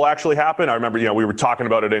think will actually happen. I remember, we were talking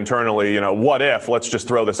about it internally. What if? Let's just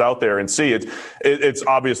throw this out there and see. It's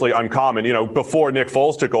obviously uncommon. Before Nick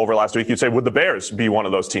Foles took over last week, you'd say, would the Bears be one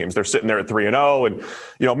of those teams? They're sitting there at 3-0,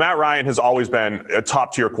 and Matt Ryan has always been a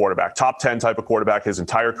top tier quarterback, top 10 type of quarterback his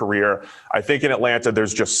entire career. I think in Atlanta,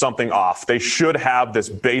 there's just something off. They should have this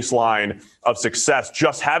baseline of success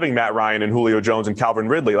just having Matt Ryan and Julio Jones and Calvin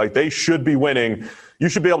Ridley. Like, they should be winning. You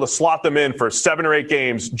should be able to slot them in for 7 or 8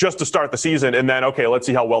 games just to start the season, and then, okay, let's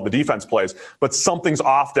see how well the defense plays. But something's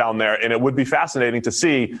off down there, and it would be fascinating to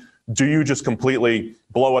see, do you just completely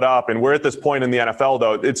blow it up? And we're at this point in the NFL,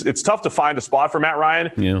 though. It's tough to find a spot for Matt Ryan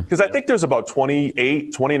because I think there's about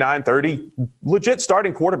 28, 29, 30 legit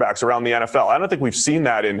starting quarterbacks around the NFL. I don't think we've seen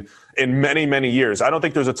that in many, many years. I don't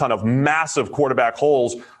think there's a ton of massive quarterback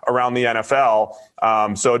holes around the NFL.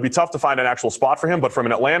 So it'd be tough to find an actual spot for him. But from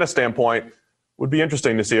an Atlanta standpoint, would be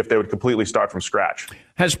interesting to see if they would completely start from scratch.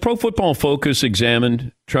 Has Pro Football Focus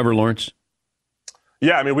examined Trevor Lawrence?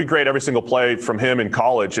 Yeah, we grade every single play from him in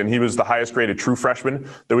college, and he was the highest graded true freshman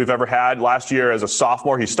that we've ever had. Last year as a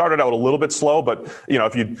sophomore, he started out a little bit slow, but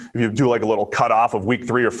if you do like a little cutoff of week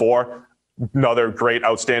 3 or 4, another great,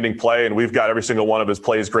 outstanding play, and we've got every single one of his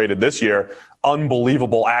plays graded this year.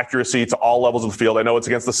 Unbelievable accuracy to all levels of the field. I know it's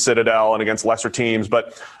against the Citadel and against lesser teams,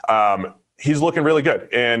 but he's looking really good.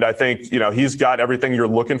 And I think, he's got everything you're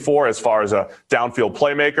looking for as far as a downfield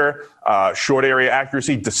playmaker, short area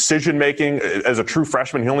accuracy, decision-making. As a true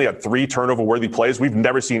freshman, he only had 3 turnover-worthy plays. We've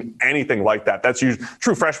never seen anything like that. That's usually,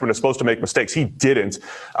 true freshman is supposed to make mistakes. He didn't.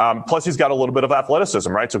 Plus, he's got a little bit of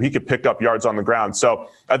athleticism, right? So he could pick up yards on the ground. So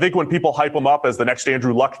I think when people hype him up as the next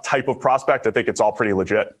Andrew Luck type of prospect, I think it's all pretty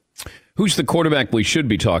legit. Who's the quarterback we should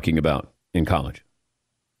be talking about in college?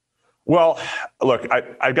 Well, look,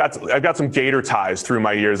 I've got some Gator ties through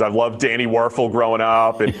my years. I've loved Danny Werfel growing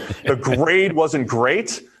up, and the grade wasn't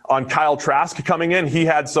great on Kyle Trask coming in. He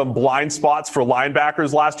had some blind spots for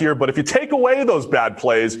linebackers last year, but if you take away those bad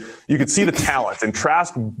plays, you could see the talent. And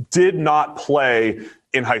Trask did not play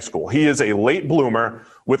in high school. He is a late bloomer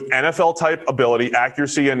with NFL-type ability,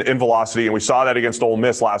 accuracy, and velocity, and we saw that against Ole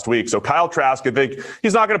Miss last week. So Kyle Trask, I think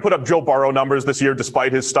he's not going to put up Joe Burrow numbers this year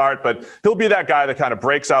despite his start, but he'll be that guy that kind of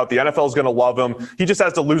breaks out. The NFL is going to love him. He just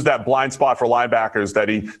has to lose that blind spot for linebackers that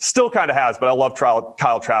he still kind of has, but I love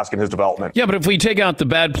Kyle Trask and his development. Yeah, but if we take out the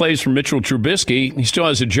bad plays from Mitchell Trubisky, he still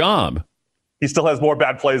has a job. He still has more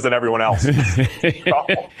bad plays than everyone else. It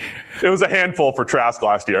was a handful for Trask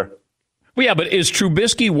last year. Well, yeah, but is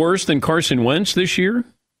Trubisky worse than Carson Wentz this year?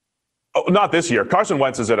 Oh, not this year. Carson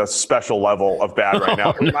Wentz is at a special level of bad right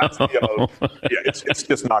now. It's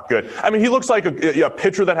just not good. He looks like a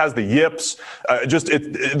pitcher that has the yips.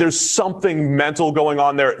 There's something mental going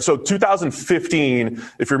on there. So 2015,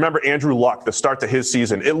 if you remember Andrew Luck, the start to his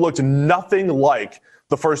season, it looked nothing like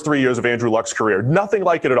the first 3 years of Andrew Luck's career. Nothing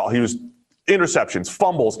like it at all. He was interceptions,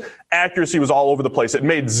 fumbles, accuracy was all over the place. It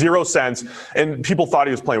made zero sense, and people thought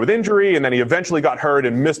he was playing with injury, and then he eventually got hurt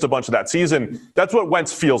and missed a bunch of that season. That's what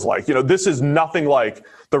Wentz feels like. This is nothing like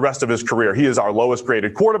the rest of his career. He is our lowest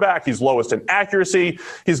graded quarterback. He's lowest in accuracy.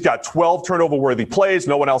 He's got 12 turnover-worthy plays.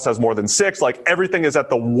 No one else has more than 6. Like, everything is at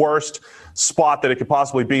the worst spot that it could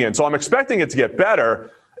possibly be in. So I'm expecting it to get better,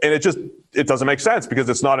 and it doesn't make sense because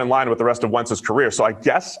it's not in line with the rest of Wentz's career. So I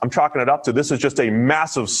guess I'm chalking it up to this is just a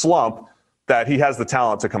massive slump that he has the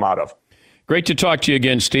talent to come out of. Great to talk to you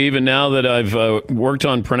again, Steve. And now that I've worked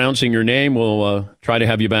on pronouncing your name, we'll try to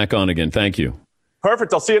have you back on again. Thank you.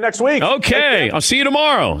 Perfect. I'll see you next week. Okay. I'll see you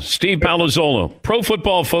tomorrow. Steve Palazzolo, Pro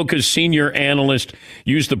Football Focus senior analyst.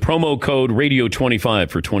 Use the promo code radio25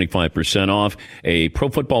 for 25% off a Pro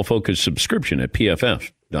Football Focus subscription at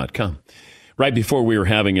pff.com. Right before we were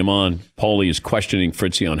having him on, Paulie is questioning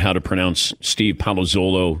Fritzy on how to pronounce Steve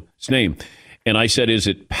Palazzolo's name. And I said, is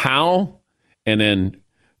it Pal? And then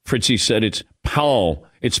Fritzy said, it's Paul.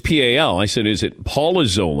 It's P-A-L. I said, is it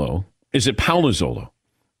Palazzolo? Is it Palazzolo?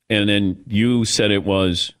 And then you said it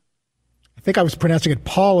was I think I was pronouncing it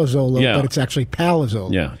Palazzolo, but it's actually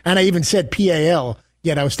Palazzolo. Yeah. And I even said P-A-L,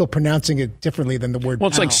 yet I was still pronouncing it differently than the word Well,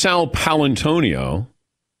 it's pal. like Sal Palantonio,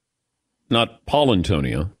 not Paul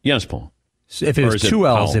Antonio. Yes, Paul. So if it was two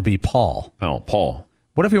L's, it'd be Paul. Paul.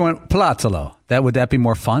 What if you went Palazzolo? Would that be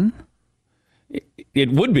more fun?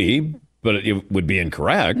 It would be, but it would be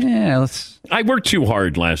incorrect. Yeah, I worked too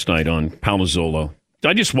hard last night on Palazzolo.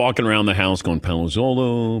 I just walking around the house going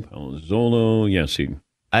Palazzolo. Yes,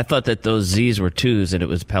 I thought that those Z's were twos and it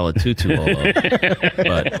was Palatutuolo,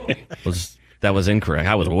 but that was incorrect.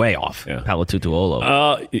 I was way off. Yeah.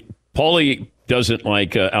 Palatutuolo. Paulie doesn't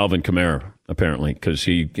like Alvin Kamara apparently because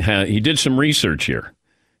he did some research here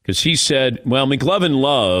because he said, well, McLovin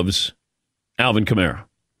loves Alvin Kamara,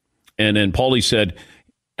 and then Paulie said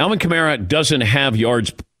Alvin Kamara doesn't have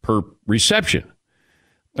yards per reception,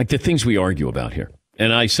 like the things we argue about here.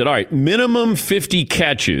 And I said, all right, minimum 50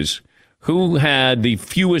 catches. Who had the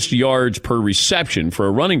fewest yards per reception for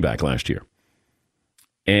a running back last year?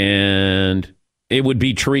 And it would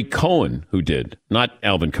be Tariq Cohen who did, not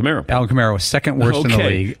Alvin Kamara. Alvin Kamara was second worst in the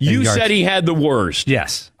league. You said he had the worst.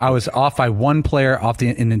 Yes. I was off by one player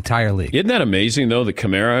in the entire league. Isn't that amazing, though, that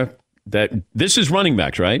Kamara, this is running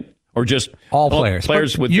backs, right? Or just all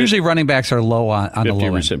players. With usually running backs are low on the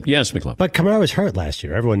low end. Yes, McLeod. But Kamara was hurt last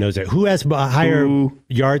year. Everyone knows that. Who has higher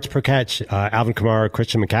yards per catch? Alvin Kamara or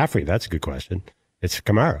Christian McCaffrey? That's a good question. It's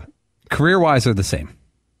Kamara. Career-wise, they're the same.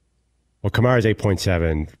 Well, Kamara's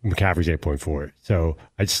 8.7. McCaffrey's 8.4. So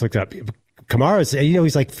I just looked up. Kamara's,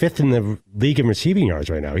 he's like fifth in the league in receiving yards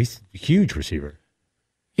right now. He's a huge receiver.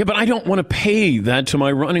 Yeah, but I don't want to pay that to my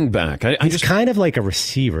running back. He's just kind of like a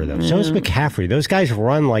receiver, though. So is McCaffrey. Those guys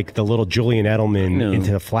run like the little Julian Edelman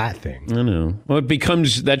into the flat thing. I know. Well,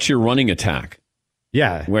 that's your running attack.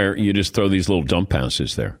 Yeah. Where you just throw these little dump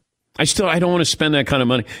passes there. I don't want to spend that kind of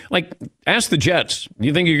money. Like, ask the Jets. Do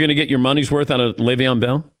you think you're going to get your money's worth out of Le'Veon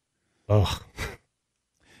Bell? Oh,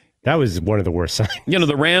 that was one of the worst signs.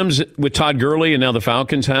 The Rams with Todd Gurley, and now the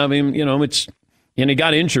Falcons have him. He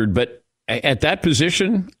got injured, but at that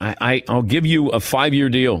position, I'll give you a 5-year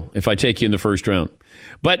deal if I take you in the first round.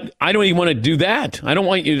 But I don't even want to do that. I don't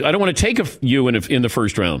want to take you in the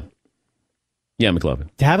first round. Yeah, McLovin.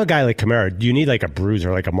 To have a guy like Kamara, you need like a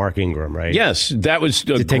bruiser, like a Mark Ingram, right? Yes, that was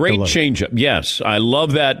a great changeup. Yes, I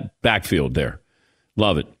love that backfield there.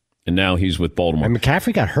 Love it. And now he's with Baltimore. And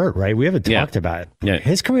McCaffrey got hurt, right? We haven't talked about it. Yeah.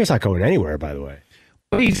 His career's not going anywhere, by the way.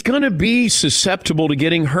 But he's going to be susceptible to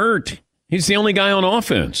getting hurt. He's the only guy on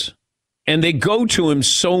offense. And they go to him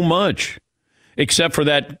so much, except for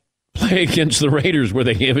that play against the Raiders where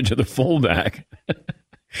they gave it to the fullback.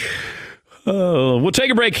 We'll take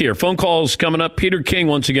a break here. Phone calls coming up. Peter King,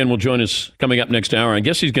 once again, will join us coming up next hour. I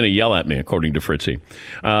guess he's going to yell at me, according to Fritzy.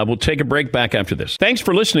 We'll take a break back after this. Thanks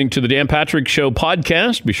for listening to the Dan Patrick Show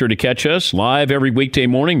podcast. Be sure to catch us live every weekday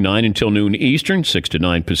morning, 9 until noon Eastern, 6 to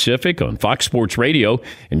 9 Pacific on Fox Sports Radio.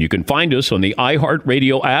 And you can find us on the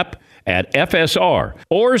iHeartRadio app at FSR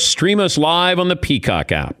or stream us live on the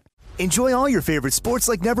Peacock app. Enjoy all your favorite sports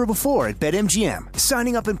like never before at BetMGM.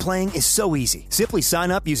 Signing up and playing is so easy. Simply sign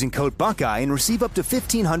up using code Buckeye and receive up to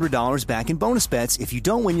 $1,500 back in bonus bets if you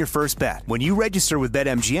don't win your first bet. When you register with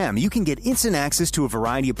BetMGM, you can get instant access to a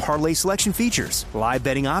variety of parlay selection features, live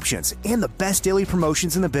betting options, and the best daily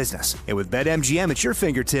promotions in the business. And with BetMGM at your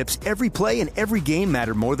fingertips, every play and every game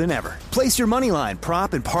matter more than ever. Place your moneyline,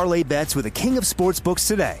 prop, and parlay bets with the king of sportsbooks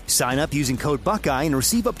today. Sign up using code Buckeye and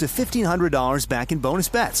receive up to $1,500 back in bonus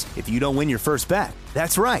bets if you don't win your first bet.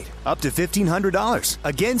 That's right, up to $1,500.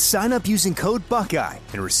 Again, sign up using code Buckeye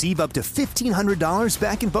and receive up to $1,500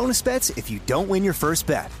 back in bonus bets if you don't win your first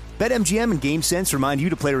bet. BetMGM and GameSense remind you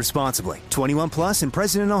to play responsibly. 21 plus and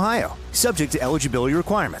present in Ohio. Subject to eligibility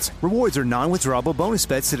requirements. Rewards are non-withdrawable bonus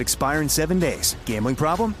bets that expire in 7 days. Gambling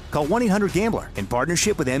problem? Call 1-800-GAMBLER in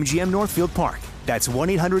partnership with MGM Northfield Park. That's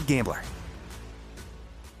 1-800-GAMBLER.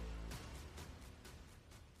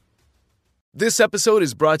 This episode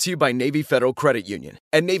is brought to you by Navy Federal Credit Union.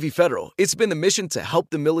 At Navy Federal, it's been the mission to help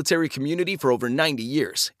the military community for over 90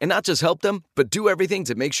 years. And not just help them, but do everything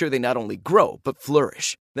to make sure they not only grow, but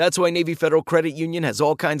flourish. That's why Navy Federal Credit Union has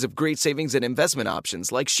all kinds of great savings and investment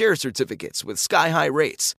options like share certificates with sky-high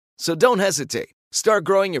rates. So don't hesitate. Start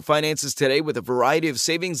growing your finances today with a variety of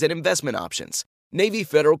savings and investment options. Navy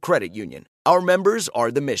Federal Credit Union. Our members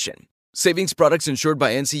are the mission. Savings products insured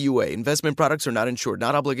by NCUA. Investment products are not insured,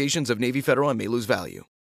 not obligations of Navy Federal and may lose value.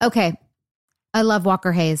 Okay. I love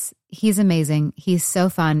Walker Hayes. He's amazing. He's so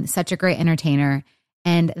fun, such a great entertainer.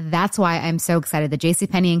 And that's why I'm so excited that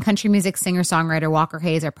JCPenney and country music singer-songwriter Walker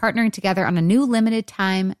Hayes are partnering together on a new limited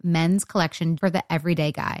time men's collection for the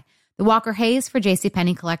everyday guy. The Walker Hayes for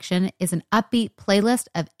JCPenney collection is an upbeat playlist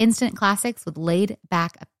of instant classics with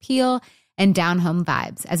laid-back appeal and down-home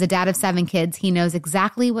vibes. As a dad of 7 kids, he knows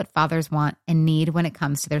exactly what fathers want and need when it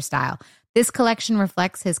comes to their style. This collection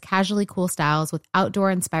reflects his casually cool styles with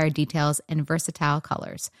outdoor-inspired details and versatile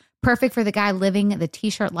colors. Perfect for the guy living the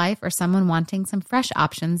t-shirt life or someone wanting some fresh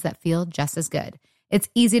options that feel just as good. It's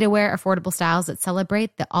easy to wear, affordable styles that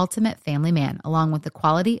celebrate the ultimate family man, along with the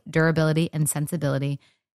quality, durability, and sensibility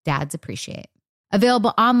dads appreciate.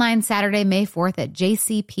 Available online Saturday, May 4th at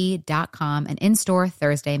jcp.com and in-store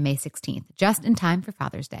Thursday, May 16th, just in time for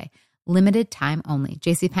Father's Day. Limited time only.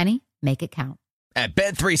 JCPenney, make it count. At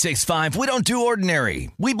Bet365, we don't do ordinary.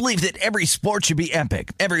 We believe that every sport should be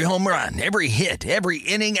epic. Every home run, every hit, every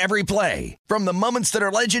inning, every play. From the moments that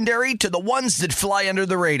are legendary to the ones that fly under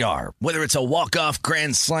the radar. Whether it's a walk-off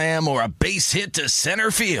grand slam or a base hit to center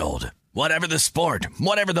field. Whatever the sport,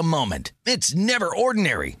 whatever the moment, it's never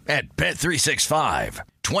ordinary at Bet365.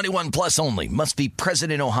 21 plus only. Must be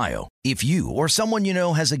present in Ohio. If you or someone you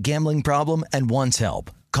know has a gambling problem and wants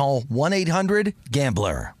help, call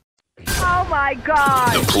 1-800-GAMBLER. Oh, my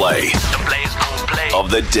God. The play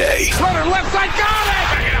of the day. Runner left side, got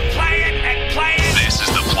it! They're going to play it and play it. This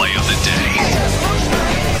is the play of the day.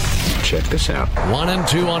 Check this out.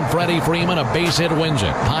 1-2 on Freddie Freeman. A base hit wins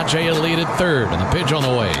it. Pache will lead at third, and the pitch on the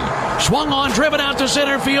way. Swung on, driven out to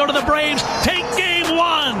center field, and the Braves take game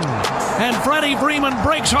 1. And Freddie Freeman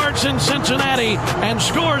breaks hearts in Cincinnati and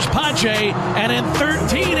scores Pache. And in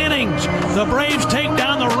 13 innings, the Braves take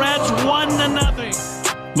down the Reds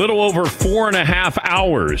 1-0. Little over 4.5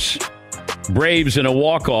 hours. Braves in a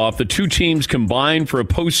walk-off. The two teams combined for a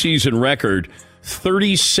postseason record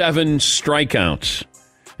 37 strikeouts.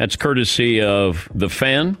 That's courtesy of The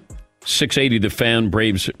Fan, 680 The Fan,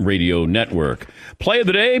 Braves Radio Network. Play of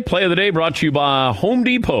the day brought to you by Home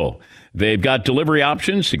Depot. They've got delivery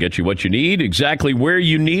options to get you what you need, exactly where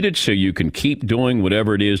you need it, so you can keep doing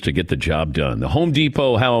whatever it is to get the job done. The Home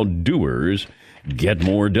Depot, how doers get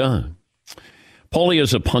more done. Paulie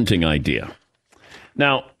has a punting idea.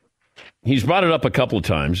 Now, he's brought it up a couple of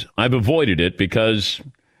times. I've avoided it because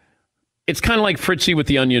it's kind of like Fritzy with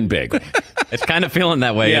the onion bagel. It's kind of feeling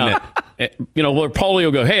that way, isn't it? You know, where Paulie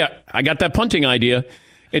will go, hey, I got that punting idea.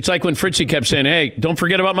 It's like when Fritzy kept saying, hey, don't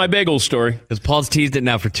forget about my bagel story. Because Paul's teased it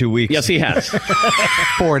now for 2 weeks. Yes, he has.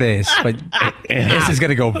 4 days. But this is going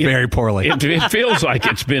to go very poorly. It feels like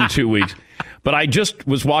it's been 2 weeks. But I just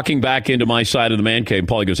was walking back into my side of the man cave, and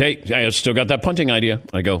Paulie goes, hey, I still got that punting idea.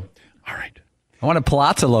 I go, all right. I want a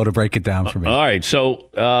Palazzolo to break it down for me. All right. So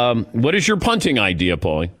what is your punting idea,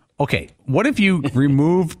 Paulie? Okay, what if you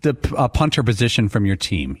remove the punter position from your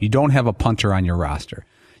team? You don't have a punter on your roster.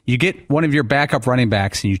 You get one of your backup running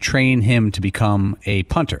backs and you train him to become a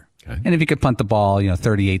punter. Okay. And if he could punt the ball,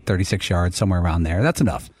 38, 36 yards, somewhere around there, that's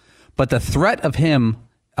enough. But the threat of him,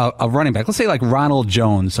 a running back, let's say like Ronald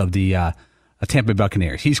Jones of the Tampa Bay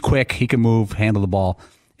Buccaneers. He's quick, he can move, handle the ball.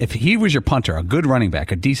 If he was your punter, a good running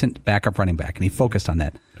back, a decent backup running back, and he focused on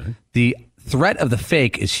that, the threat of the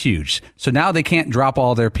fake is huge. So now they can't drop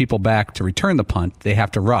all their people back to return the punt. They have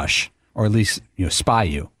to rush or at least spy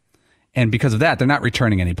you. And because of that, they're not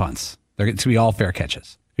returning any punts. They're going to be all fair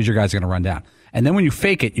catches because your guys are going to run down. And then when you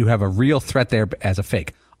fake it, you have a real threat there as a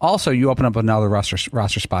fake. Also, you open up another roster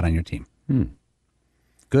spot on your team.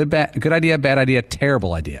 Good idea, bad idea,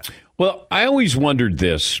 terrible idea. Well, I always wondered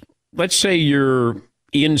this. Let's say you're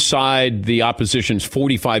inside the opposition's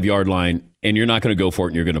 45-yard line and you're not going to go for it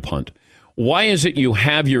and you're going to punt. Why is it you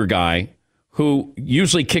have your guy who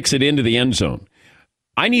usually kicks it into the end zone?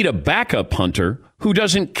 I need a backup punter who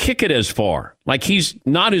doesn't kick it as far. Like he's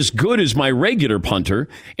not as good as my regular punter,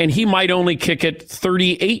 and he might only kick it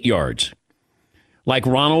 38 yards. Like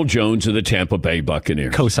Ronald Jones of the Tampa Bay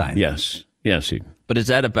Buccaneers. Cosign. Yes. But is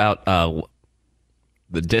that about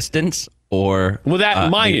the distance or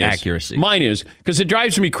mine the is accuracy? Mine is, because it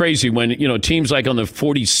drives me crazy when teams like on the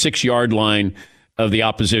 46-yard line of the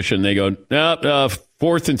opposition, they go,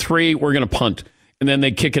 4th and 3, we're going to punt. And then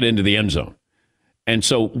they kick it into the end zone. And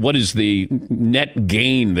so what is the net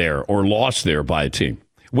gain there or loss there by a team?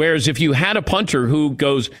 Whereas if you had a punter who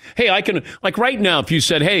goes, hey, I can, like right now, if you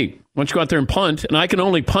said, hey, why don't you go out there and punt, and I can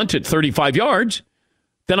only punt at 35 yards,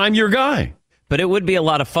 then I'm your guy. But it would be a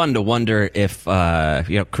lot of fun to wonder if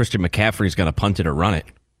Christian McCaffrey's going to punt it or run it.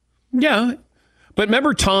 Yeah. But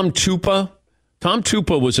remember Tom Tupa? Tom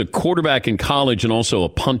Tupa was a quarterback in college and also a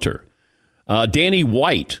punter. Danny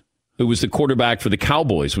White, who was the quarterback for the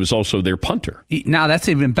Cowboys, was also their punter. Now, that's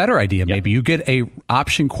an even better idea, maybe. You get a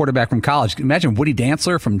option quarterback from college. Imagine Woody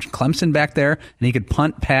Dantzler from Clemson back there, and he could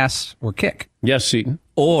punt, pass, or kick. Yes, Seton.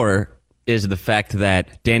 Or is the fact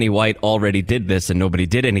that Danny White already did this and nobody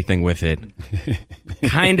did anything with it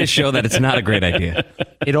kind of show that it's not a great idea.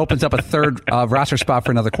 It opens up a third roster spot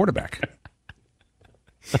for another quarterback.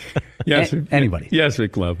 Yes, anybody. Yes,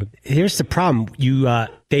 McLovin. Here's the problem: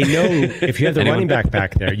 they know if you have the running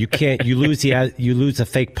back there, you lose a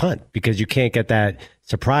fake punt because you can't get that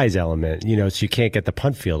surprise element. So you can't get the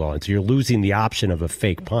punt field on. So you're losing the option of a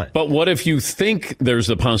fake punt. But what if you think there's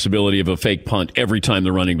the possibility of a fake punt every time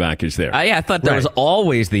the running back is there? I thought there was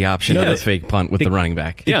always the option of a fake punt with the running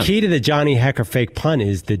back. The key to the Johnny Hekker fake punt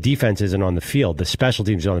is the defense isn't on the field. The special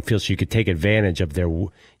teams are on the field, so you could take advantage of their,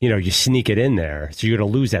 you sneak it in there. So you're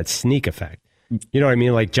going to lose that sneak effect. You know what I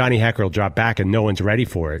mean? Like Johnny Hekker will drop back and no one's ready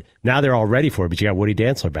for it. Now they're all ready for it, but you got Woody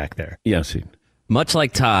Dantzler back there. Yes. Much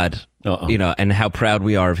like Todd, and how proud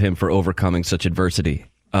we are of him for overcoming such adversity.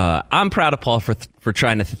 I'm proud of Paul for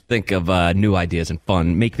trying to think of new ideas and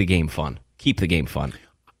fun, make the game fun, keep the game fun.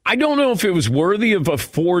 I don't know if it was worthy of a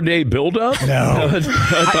 4-day buildup. No.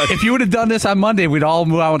 If you would have done this on Monday, we'd all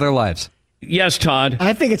move on with our lives. Yes, Todd.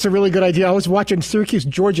 I think it's a really good idea. I was watching Syracuse,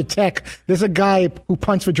 Georgia Tech. There's a guy who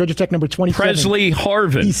punts for Georgia Tech, number 27. Presley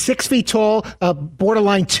Harvin. He's 6 feet tall,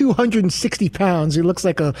 borderline 260 pounds. He looks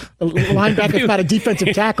like a linebacker, if not a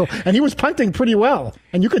defensive tackle. And he was punting pretty well.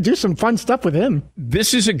 And you could do some fun stuff with him.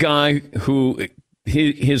 This is a guy who,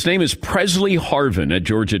 his name is Presley Harvin at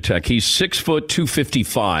Georgia Tech. He's 6 foot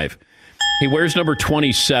 255. He wears number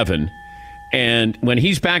 27. And when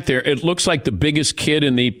he's back there, it looks like the biggest kid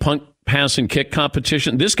in the punt, pass, and kick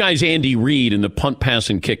competition. This guy's Andy Reid in the punt, pass,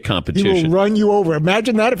 and kick competition. He will run you over.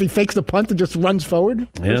 Imagine that if he fakes the punt and just runs forward.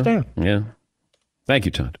 Yeah. Thank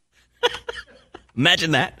you, Todd.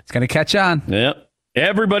 Imagine that. It's going to catch on. Yeah.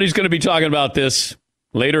 Everybody's going to be talking about this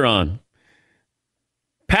later on.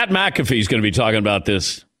 Pat McAfee's going to be talking about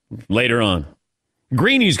this later on.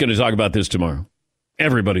 Greeny's going to talk about this tomorrow.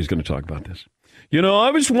 Everybody's going to talk about this.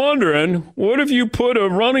 I was wondering, what if you put a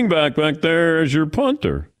running back there as your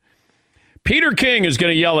punter? Peter King is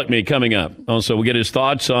going to yell at me coming up. Also, we'll get his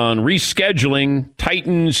thoughts on rescheduling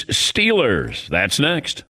Titans-Steelers. That's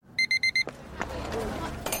next.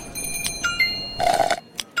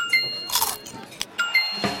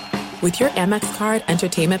 With your Amex card,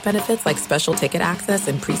 entertainment benefits like special ticket access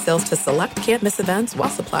and pre-sales to select can't-miss events while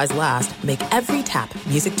supplies last make every tap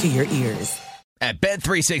music to your ears. At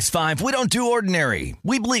Bet365, we don't do ordinary.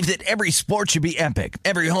 We believe that every sport should be epic.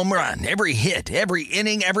 Every home run, every hit, every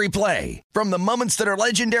inning, every play. From the moments that are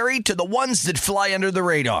legendary to the ones that fly under the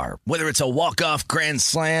radar. Whether it's a walk-off grand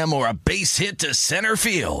slam or a base hit to center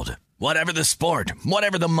field. Whatever the sport,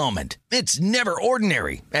 whatever the moment. It's never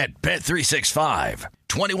ordinary at Bet365.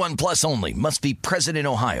 21 plus only. Must be present in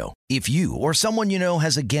Ohio. If you or someone you know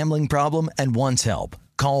has a gambling problem and wants help,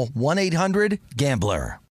 call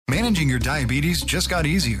 1-800-GAMBLER. Managing your diabetes just got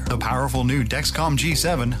easier. The powerful new Dexcom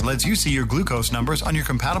G7 lets you see your glucose numbers on your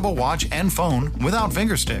compatible watch and phone without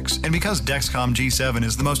finger sticks. And because Dexcom G7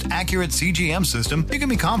 is the most accurate CGM system, you can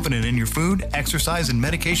be confident in your food, exercise, and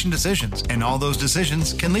medication decisions. And all those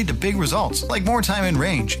decisions can lead to big results, like more time in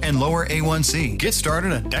range and lower A1C. Get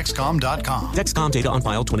started at Dexcom.com. Dexcom data on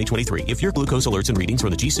file 2023. If your glucose alerts and readings from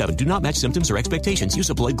the G7 do not match symptoms or expectations, use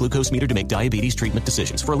a blood glucose meter to make diabetes treatment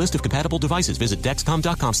decisions. For a list of compatible devices, visit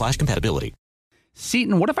Dexcom.com/compatibility.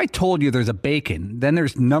 Seton, what if I told you there's a bacon, then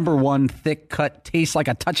there's number one thick cut, tastes like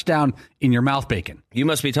a touchdown in your mouth bacon? You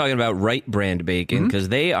must be talking about Wright brand bacon because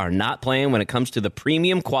they are not playing when it comes to the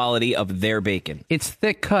premium quality of their bacon. It's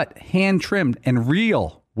thick cut, hand trimmed, and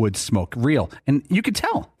real wood smoke. Real. And you can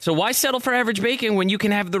tell. So why settle for average bacon when you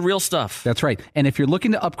can have the real stuff? That's right. And if you're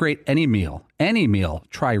looking to upgrade any meal,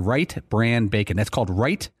 try Wright brand bacon. That's called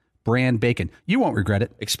Wright brand bacon. You won't regret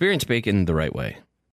it. Experience bacon the right way.